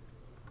Roadster.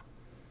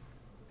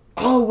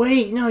 Oh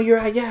wait, no, you're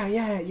right.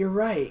 Yeah, you're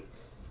right.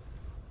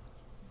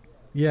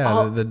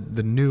 Yeah,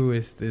 the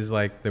newest is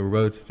like the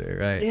Roadster,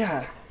 right?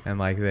 Yeah. And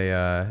like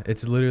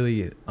it's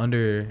literally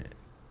under.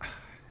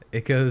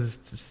 It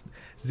goes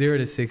 0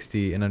 to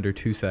 60 in under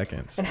 2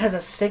 seconds. And has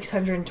a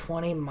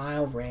 620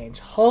 mile range.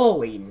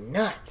 Holy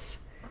nuts!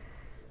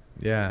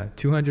 Yeah,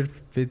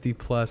 250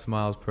 plus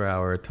miles per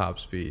hour top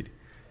speed.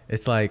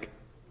 It's like,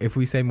 if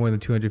we say more than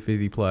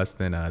 250 plus,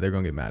 then they're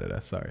gonna get mad at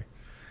us. Sorry.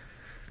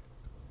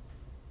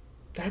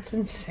 That's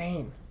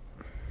insane.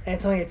 And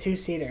it's only a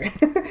 2-seater.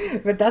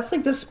 But that's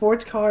like the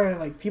sports car,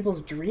 like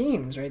people's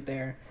dreams right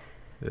there.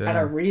 Yeah.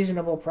 At a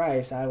reasonable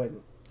price,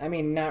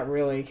 not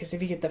really, because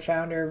if you get the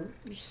Founder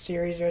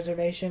Series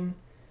reservation,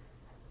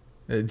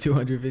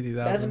 250,000.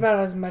 That's about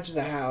as much as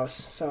a house.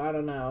 So I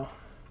don't know.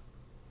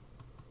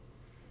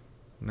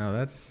 No,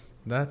 that's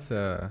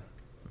a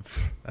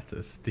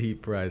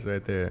steep price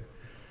right there.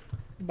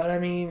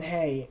 But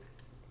hey,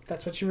 if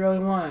that's what you really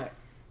want,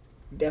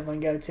 definitely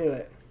go to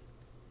it.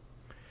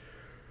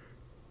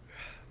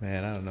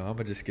 Man, I don't know. I'm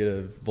gonna just get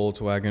a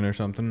Volkswagen or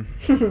something.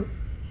 I'm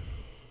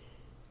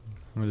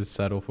gonna just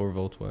settle for a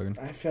Volkswagen.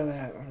 I feel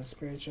that on a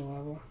spiritual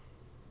level.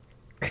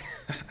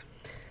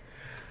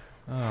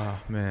 Oh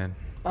man.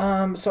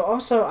 So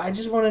also, I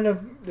just wanted to.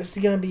 This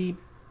is gonna be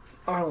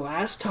our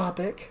last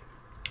topic.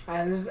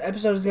 This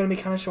episode is gonna be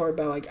kind of short,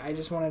 but I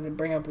just wanted to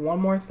bring up one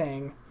more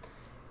thing,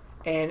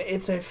 and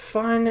this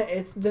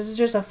is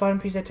just a fun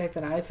piece of tech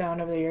that I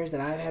found over the years that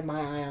I've had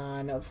my eye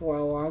on for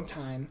a long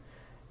time,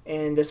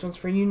 and this one's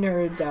for you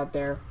nerds out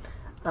there.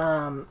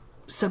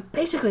 So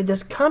basically,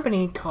 this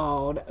company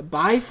called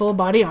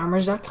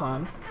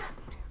BuyFullBodyArmors.com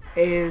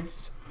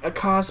is a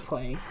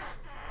cosplay.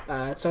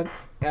 It's a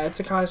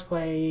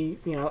cosplay,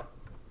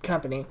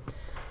 company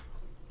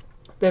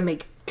that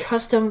make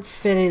custom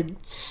fitted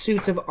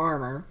suits of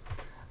armor.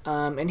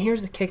 And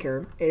here's the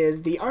kicker: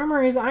 is the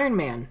armor is Iron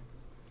Man.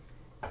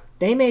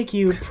 They make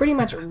you pretty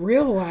much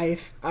real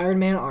life Iron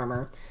Man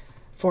armor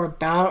for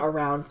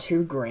around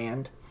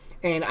 $2,000.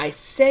 And I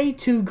say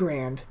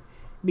 $2,000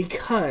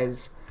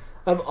 because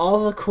of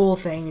all the cool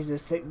things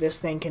this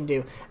thing can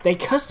do. They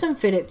custom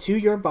fit it to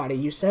your body.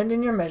 You send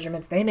in your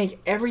measurements. They make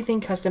everything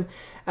custom,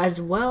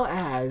 as well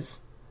as,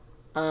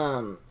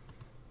 not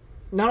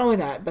only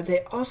that, but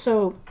they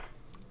also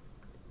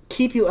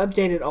keep you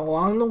updated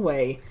along the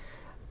way,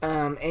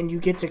 and you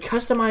get to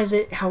customize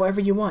it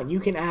however you want. You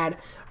can add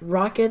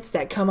rockets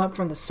that come up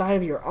from the side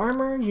of your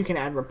armor. You can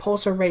add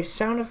repulsor ray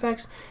sound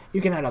effects.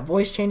 You can add a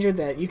voice changer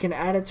that you can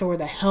add it to where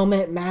the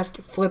helmet mask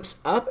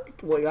flips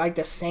up, like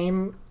the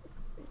same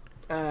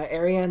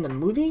area in the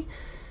movie.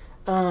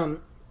 It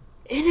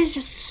is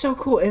just so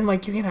cool, and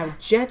you can have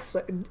jets,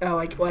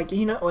 like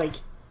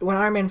when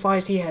Iron Man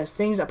flies, he has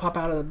things that pop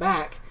out of the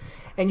back,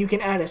 and you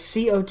can add a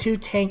CO2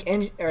 tank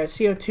or a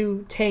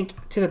CO2 tank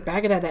to the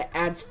back of that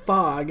adds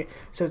fog,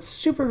 so it's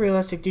super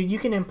realistic, dude. You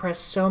can impress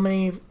so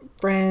many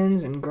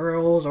friends and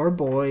girls or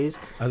boys.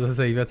 I was gonna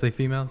say, you got to say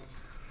females.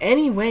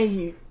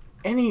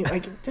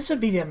 This would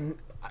be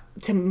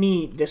to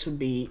me, this would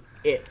be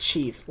it,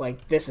 Chief.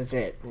 This is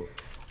it.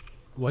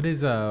 What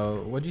did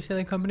you say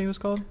the company was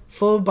called?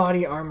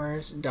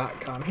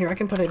 FullBodyArmors.com. Here, I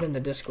can put it in the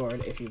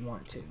Discord if you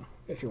want to.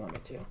 if you want me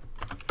to.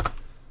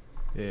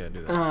 Yeah,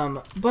 do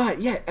that.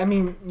 But yeah, I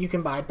mean, you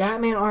can buy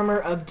Batman armor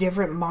of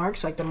different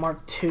marks, like the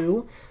Mark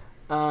II,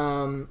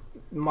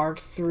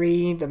 Mark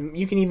III.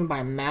 You can even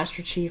buy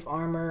Master Chief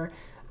armor,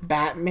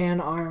 Batman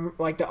armor,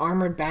 like the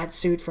armored bat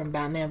suit from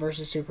Batman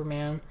vs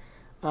Superman.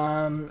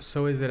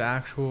 So is it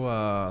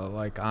actual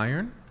like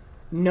iron?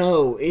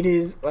 No, it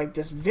is like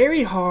this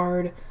very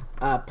hard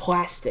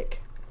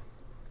plastic.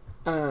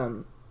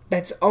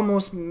 That's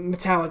almost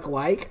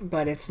metallic-like,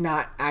 but it's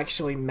not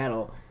actually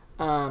metal.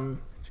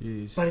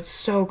 Jeez. But it's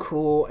so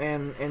cool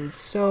and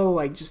so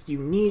like just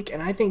unique,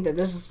 and I think that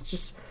this is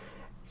just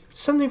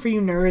something for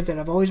you nerds that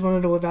have always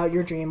wanted to live out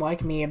your dream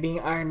like me of being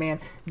Iron Man.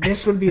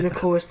 This would be the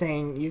coolest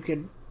thing you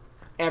could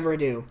ever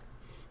do.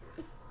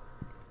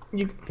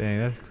 Dang,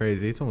 that's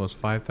crazy. It's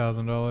almost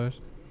 $5,000.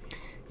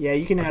 Yeah,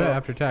 you can add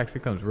after tax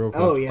it comes real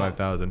close to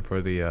 $5,000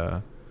 for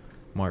the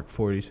Mark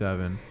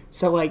 47.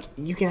 So like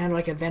you can have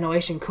like a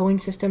ventilation cooling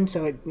system,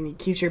 so it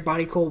keeps your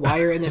body cool while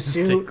you're in the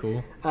suit.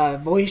 Cool.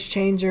 Voice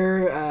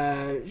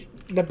changer.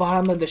 The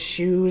bottom of the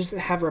shoes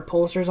have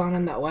repulsors on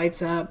them that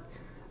lights up.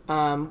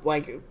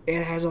 Like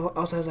it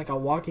also has like a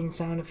walking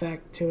sound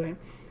effect to it.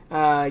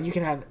 You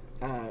can have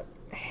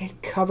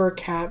cover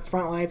cap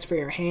front lights for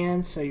your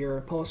hands, so your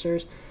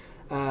repulsors.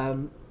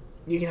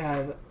 You can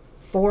have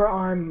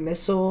forearm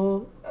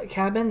missile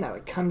cabin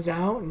that comes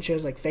out and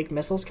shows like fake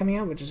missiles coming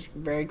out, which is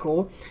very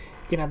cool.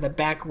 You can have the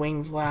back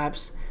wing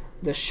flaps,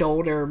 the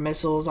shoulder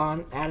missiles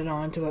added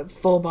onto it,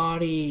 full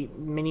body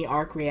mini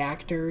arc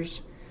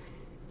reactors.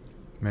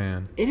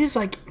 Man, it is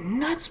like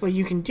nuts what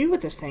you can do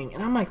with this thing,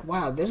 and I'm like,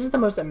 wow, this is the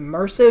most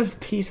immersive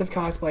piece of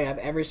cosplay I've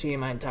ever seen in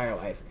my entire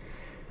life,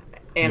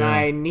 and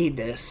I need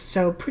this.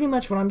 So pretty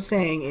much what I'm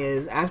saying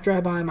is, after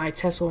I buy my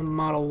Tesla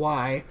Model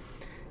Y,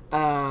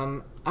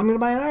 I'm gonna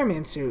buy an Iron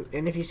Man suit,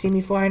 and if you see me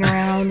flying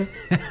around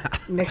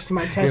next to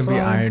my Tesla,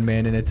 you're gonna be Iron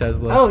Man in a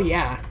Tesla. Oh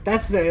yeah,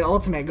 that's the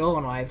ultimate goal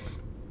in life.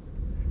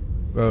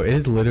 Bro, it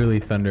is literally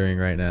thundering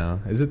right now.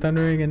 Is it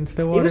thundering in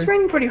Stillwater? It was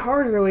raining pretty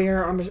hard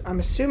earlier. I'm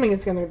assuming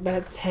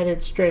that's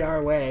headed straight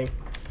our way.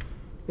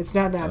 It's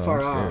not that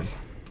far off.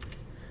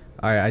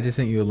 All right, I just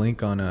sent you a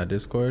link on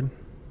Discord.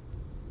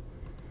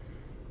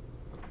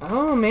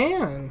 Oh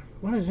man,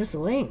 what is this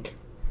link?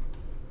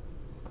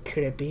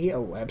 Could it be a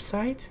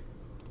website?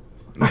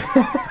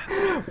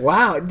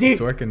 Wow, dude.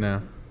 It's working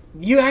now.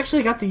 You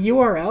actually got the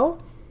URL?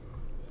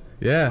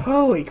 Yeah.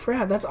 Holy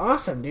crap, that's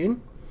awesome, dude.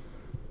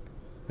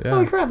 Yeah.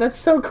 Holy crap, that's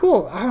so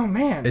cool. Oh,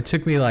 man. It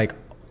took me, like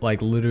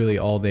literally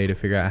all day to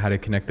figure out how to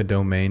connect the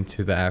domain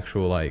to the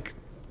actual,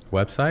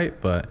 website.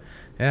 But,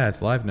 yeah,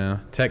 it's live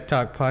now.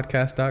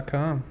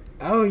 TechTalkPodcast.com.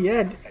 Oh,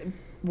 yeah.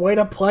 Way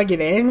to plug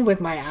it in with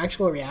my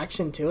actual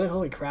reaction to it.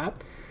 Holy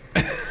crap.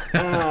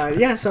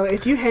 Yeah, so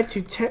if you head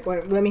to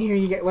let me hear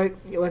you get what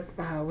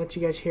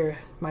you guys hear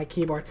my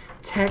keyboard.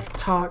 Tech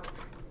Talk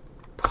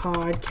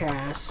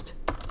Podcast.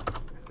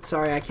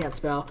 Sorry, I can't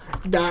spell.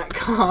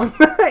 .com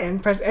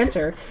and press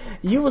enter.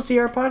 You will see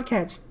our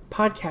podcast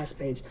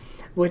page,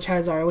 which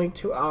has our link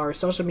to our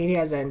social media,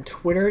 as in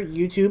Twitter,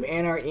 YouTube,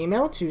 and our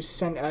email to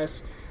send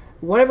us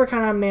whatever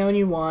kind of mail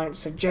you want,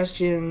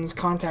 suggestions,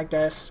 contact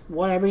us,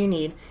 whatever you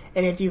need.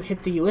 And if you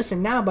hit the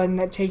listen now button,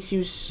 that takes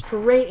you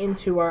straight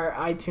into our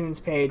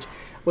iTunes page,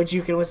 which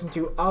you can listen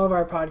to all of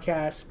our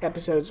podcast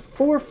episodes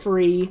for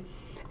free,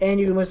 and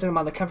you can listen to them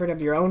on the comfort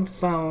of your own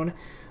phone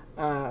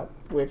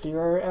with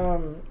your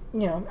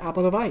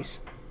Apple device.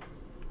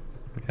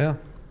 Yeah.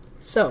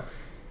 So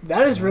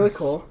that is really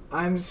cool.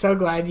 I'm so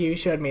glad you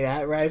showed me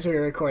that right as we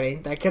were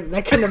recording. That couldn't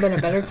have been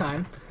a better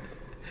time.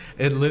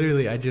 It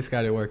literally, I just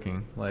got it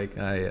working.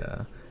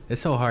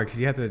 It's so hard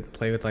because you have to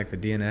play with the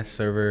DNS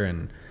server,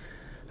 and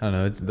I don't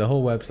know. The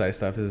whole website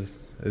stuff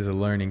is a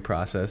learning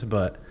process,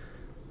 but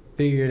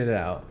figured it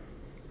out.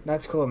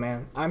 That's cool,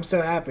 man. I'm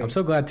so happy. I'm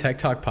so glad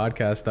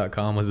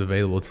TechTalkPodcast.com was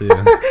available too.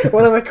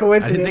 What are the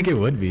coincidences? I didn't think it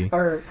would be.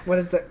 Or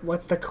what's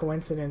the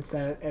coincidence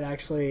that it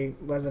actually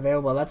was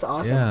available? That's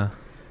awesome. Yeah.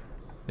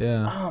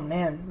 Yeah. Oh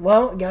man.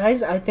 Well,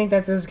 guys, I think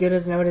that's as good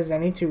a note as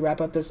any to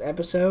wrap up this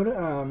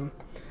episode.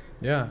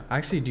 Yeah.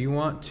 Actually, do you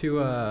want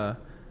to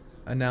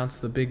announce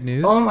the big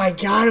news? Oh my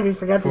God, we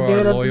forgot to do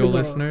it at the beginning. For our loyal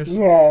listeners?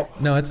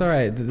 Yes. No, it's all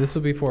right. This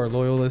will be for our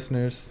loyal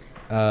listeners.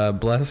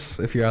 Bless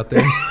if you're out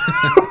there.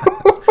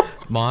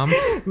 Mom,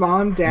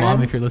 Dad,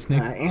 Mom, if you're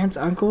listening, aunt,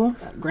 uncle,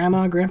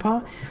 grandma,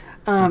 grandpa.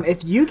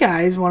 If you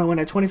guys want to win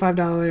a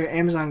 $25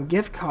 Amazon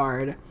gift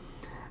card,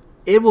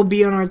 it will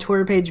be on our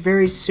Twitter page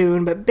very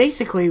soon. But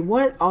basically,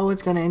 what all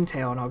it's going to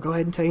entail, and I'll go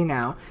ahead and tell you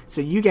now,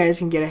 so you guys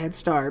can get a head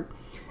start,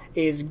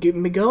 is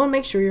go and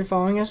make sure you're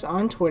following us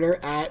on Twitter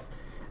at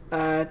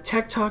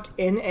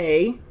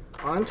TechTalkNA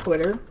on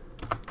Twitter,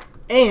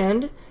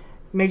 and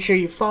make sure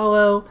you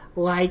follow,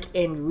 like,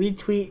 and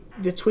retweet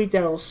the tweet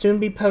that will soon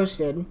be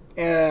posted,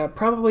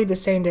 probably the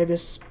same day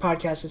this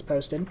podcast is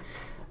posted.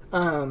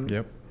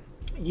 Yep.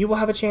 You will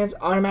have a chance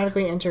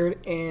automatically entered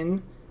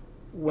in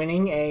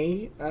winning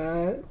a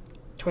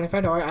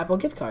 $25 Apple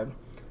gift card.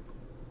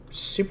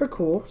 Super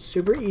cool,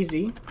 super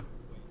easy.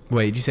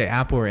 Wait, did you say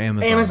Apple or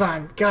Amazon?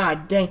 Amazon.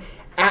 God dang.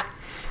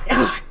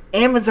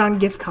 Amazon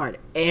gift card.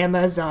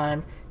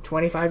 Amazon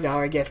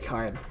 $25 gift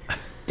card.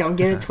 Don't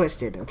get it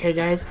twisted, okay,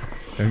 guys?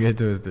 Don't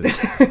get it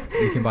twisted.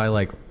 You can buy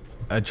like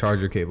a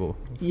charger cable.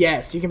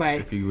 Yes, you can buy.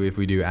 If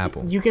we do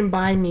Apple, you can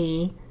buy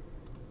me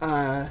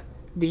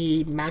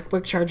the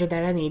MacBook charger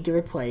that I need to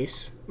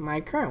replace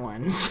my current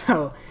one.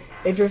 So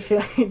if you're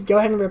feeling, go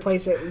ahead and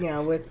replace it,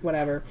 with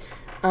whatever.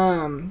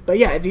 But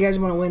yeah, if you guys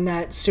want to win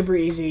that, super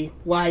easy.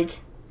 Like,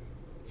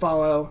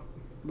 follow,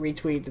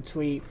 retweet the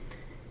tweet,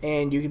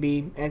 and you can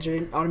be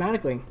entered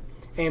automatically.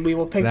 And we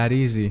will pick. It's that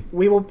easy.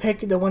 We will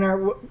pick the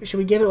winner. Should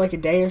we give it like a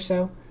day or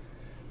so?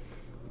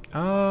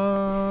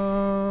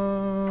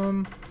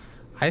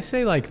 I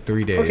say like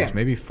 3 days, okay.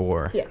 Maybe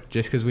 4. Yeah.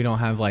 Just because we don't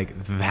have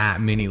like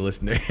that many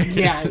listeners.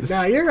 Yeah,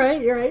 no, you're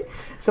right.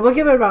 So we'll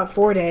give it about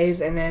 4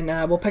 days, and then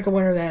we'll pick a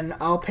winner. Then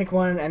I'll pick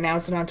one,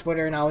 announce it on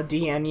Twitter, and I'll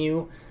DM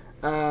you,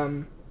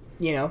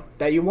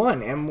 that you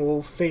won, and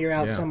we'll figure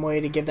out some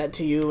way to give that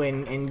to you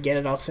and get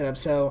it all set up.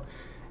 So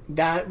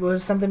that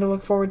was something to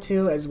look forward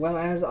to, as well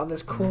as all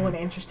this cool and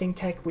interesting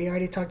tech we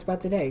already talked about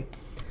today.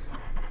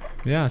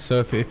 Yeah, so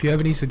if you have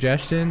any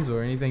suggestions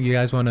or anything you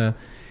guys want to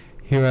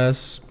hear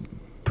us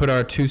put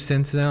our 2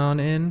 cents in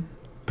on?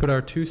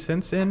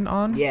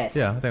 Yes.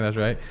 Yeah, I think that's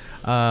right.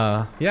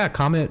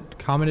 Comment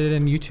it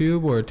in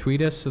YouTube or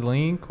tweet us a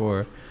link,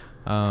 or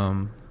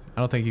I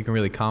don't think you can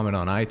really comment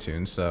on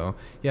iTunes. So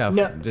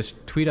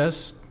just tweet at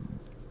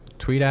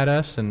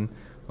us and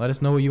let us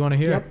know what you want to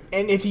hear. Yep.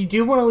 And if you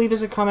do want to leave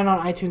us a comment on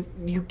iTunes,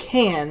 you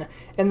can,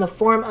 in the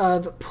form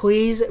of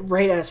please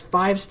rate us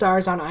 5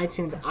 stars on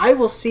iTunes. I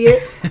will see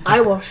it.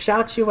 I will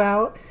shout you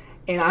out.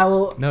 And I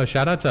will... No,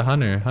 shout out to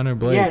Hunter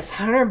Blake. Yes,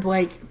 Hunter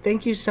Blake.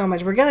 Thank you so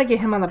much. We're going to get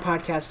him on the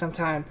podcast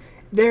sometime.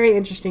 Very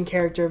interesting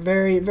character.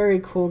 Very,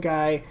 very cool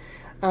guy.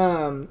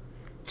 An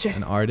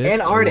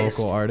artist.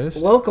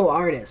 Local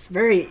artist.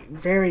 Very,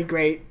 very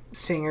great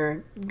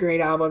singer.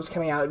 Great albums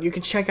coming out. You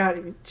can check out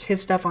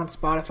his stuff on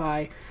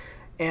Spotify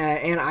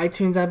and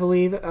iTunes, I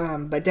believe.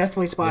 But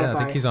definitely Spotify. Yeah, I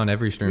think he's on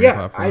every streaming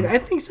platform. I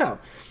think so.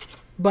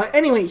 But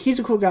anyway, he's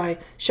a cool guy.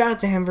 Shout out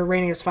to him for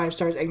rating us 5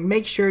 stars. And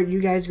make sure you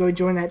guys go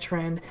join that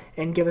trend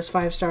and give us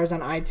 5 stars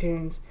on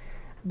iTunes.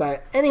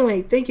 But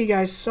anyway, thank you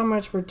guys so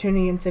much for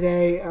tuning in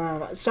today.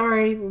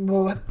 Sorry,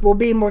 we'll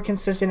be more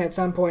consistent at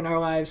some point in our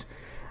lives.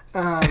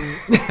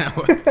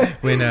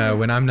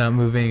 When I'm not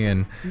moving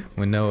and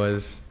when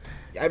Noah's...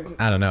 I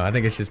don't know. I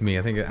think it's just me.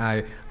 I think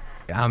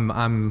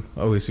I'm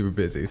always super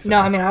busy. So.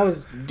 No, I mean, I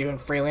was doing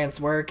freelance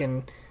work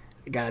and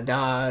got a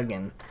dog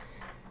and...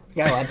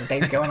 got lots of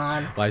things going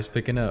on. Life's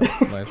picking up.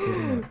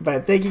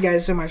 But thank you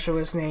guys so much for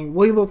listening.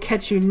 We will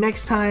catch you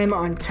next time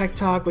on Tech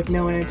Talk with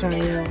Noah and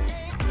Antonio.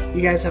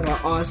 You guys have an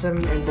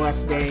awesome and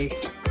blessed day.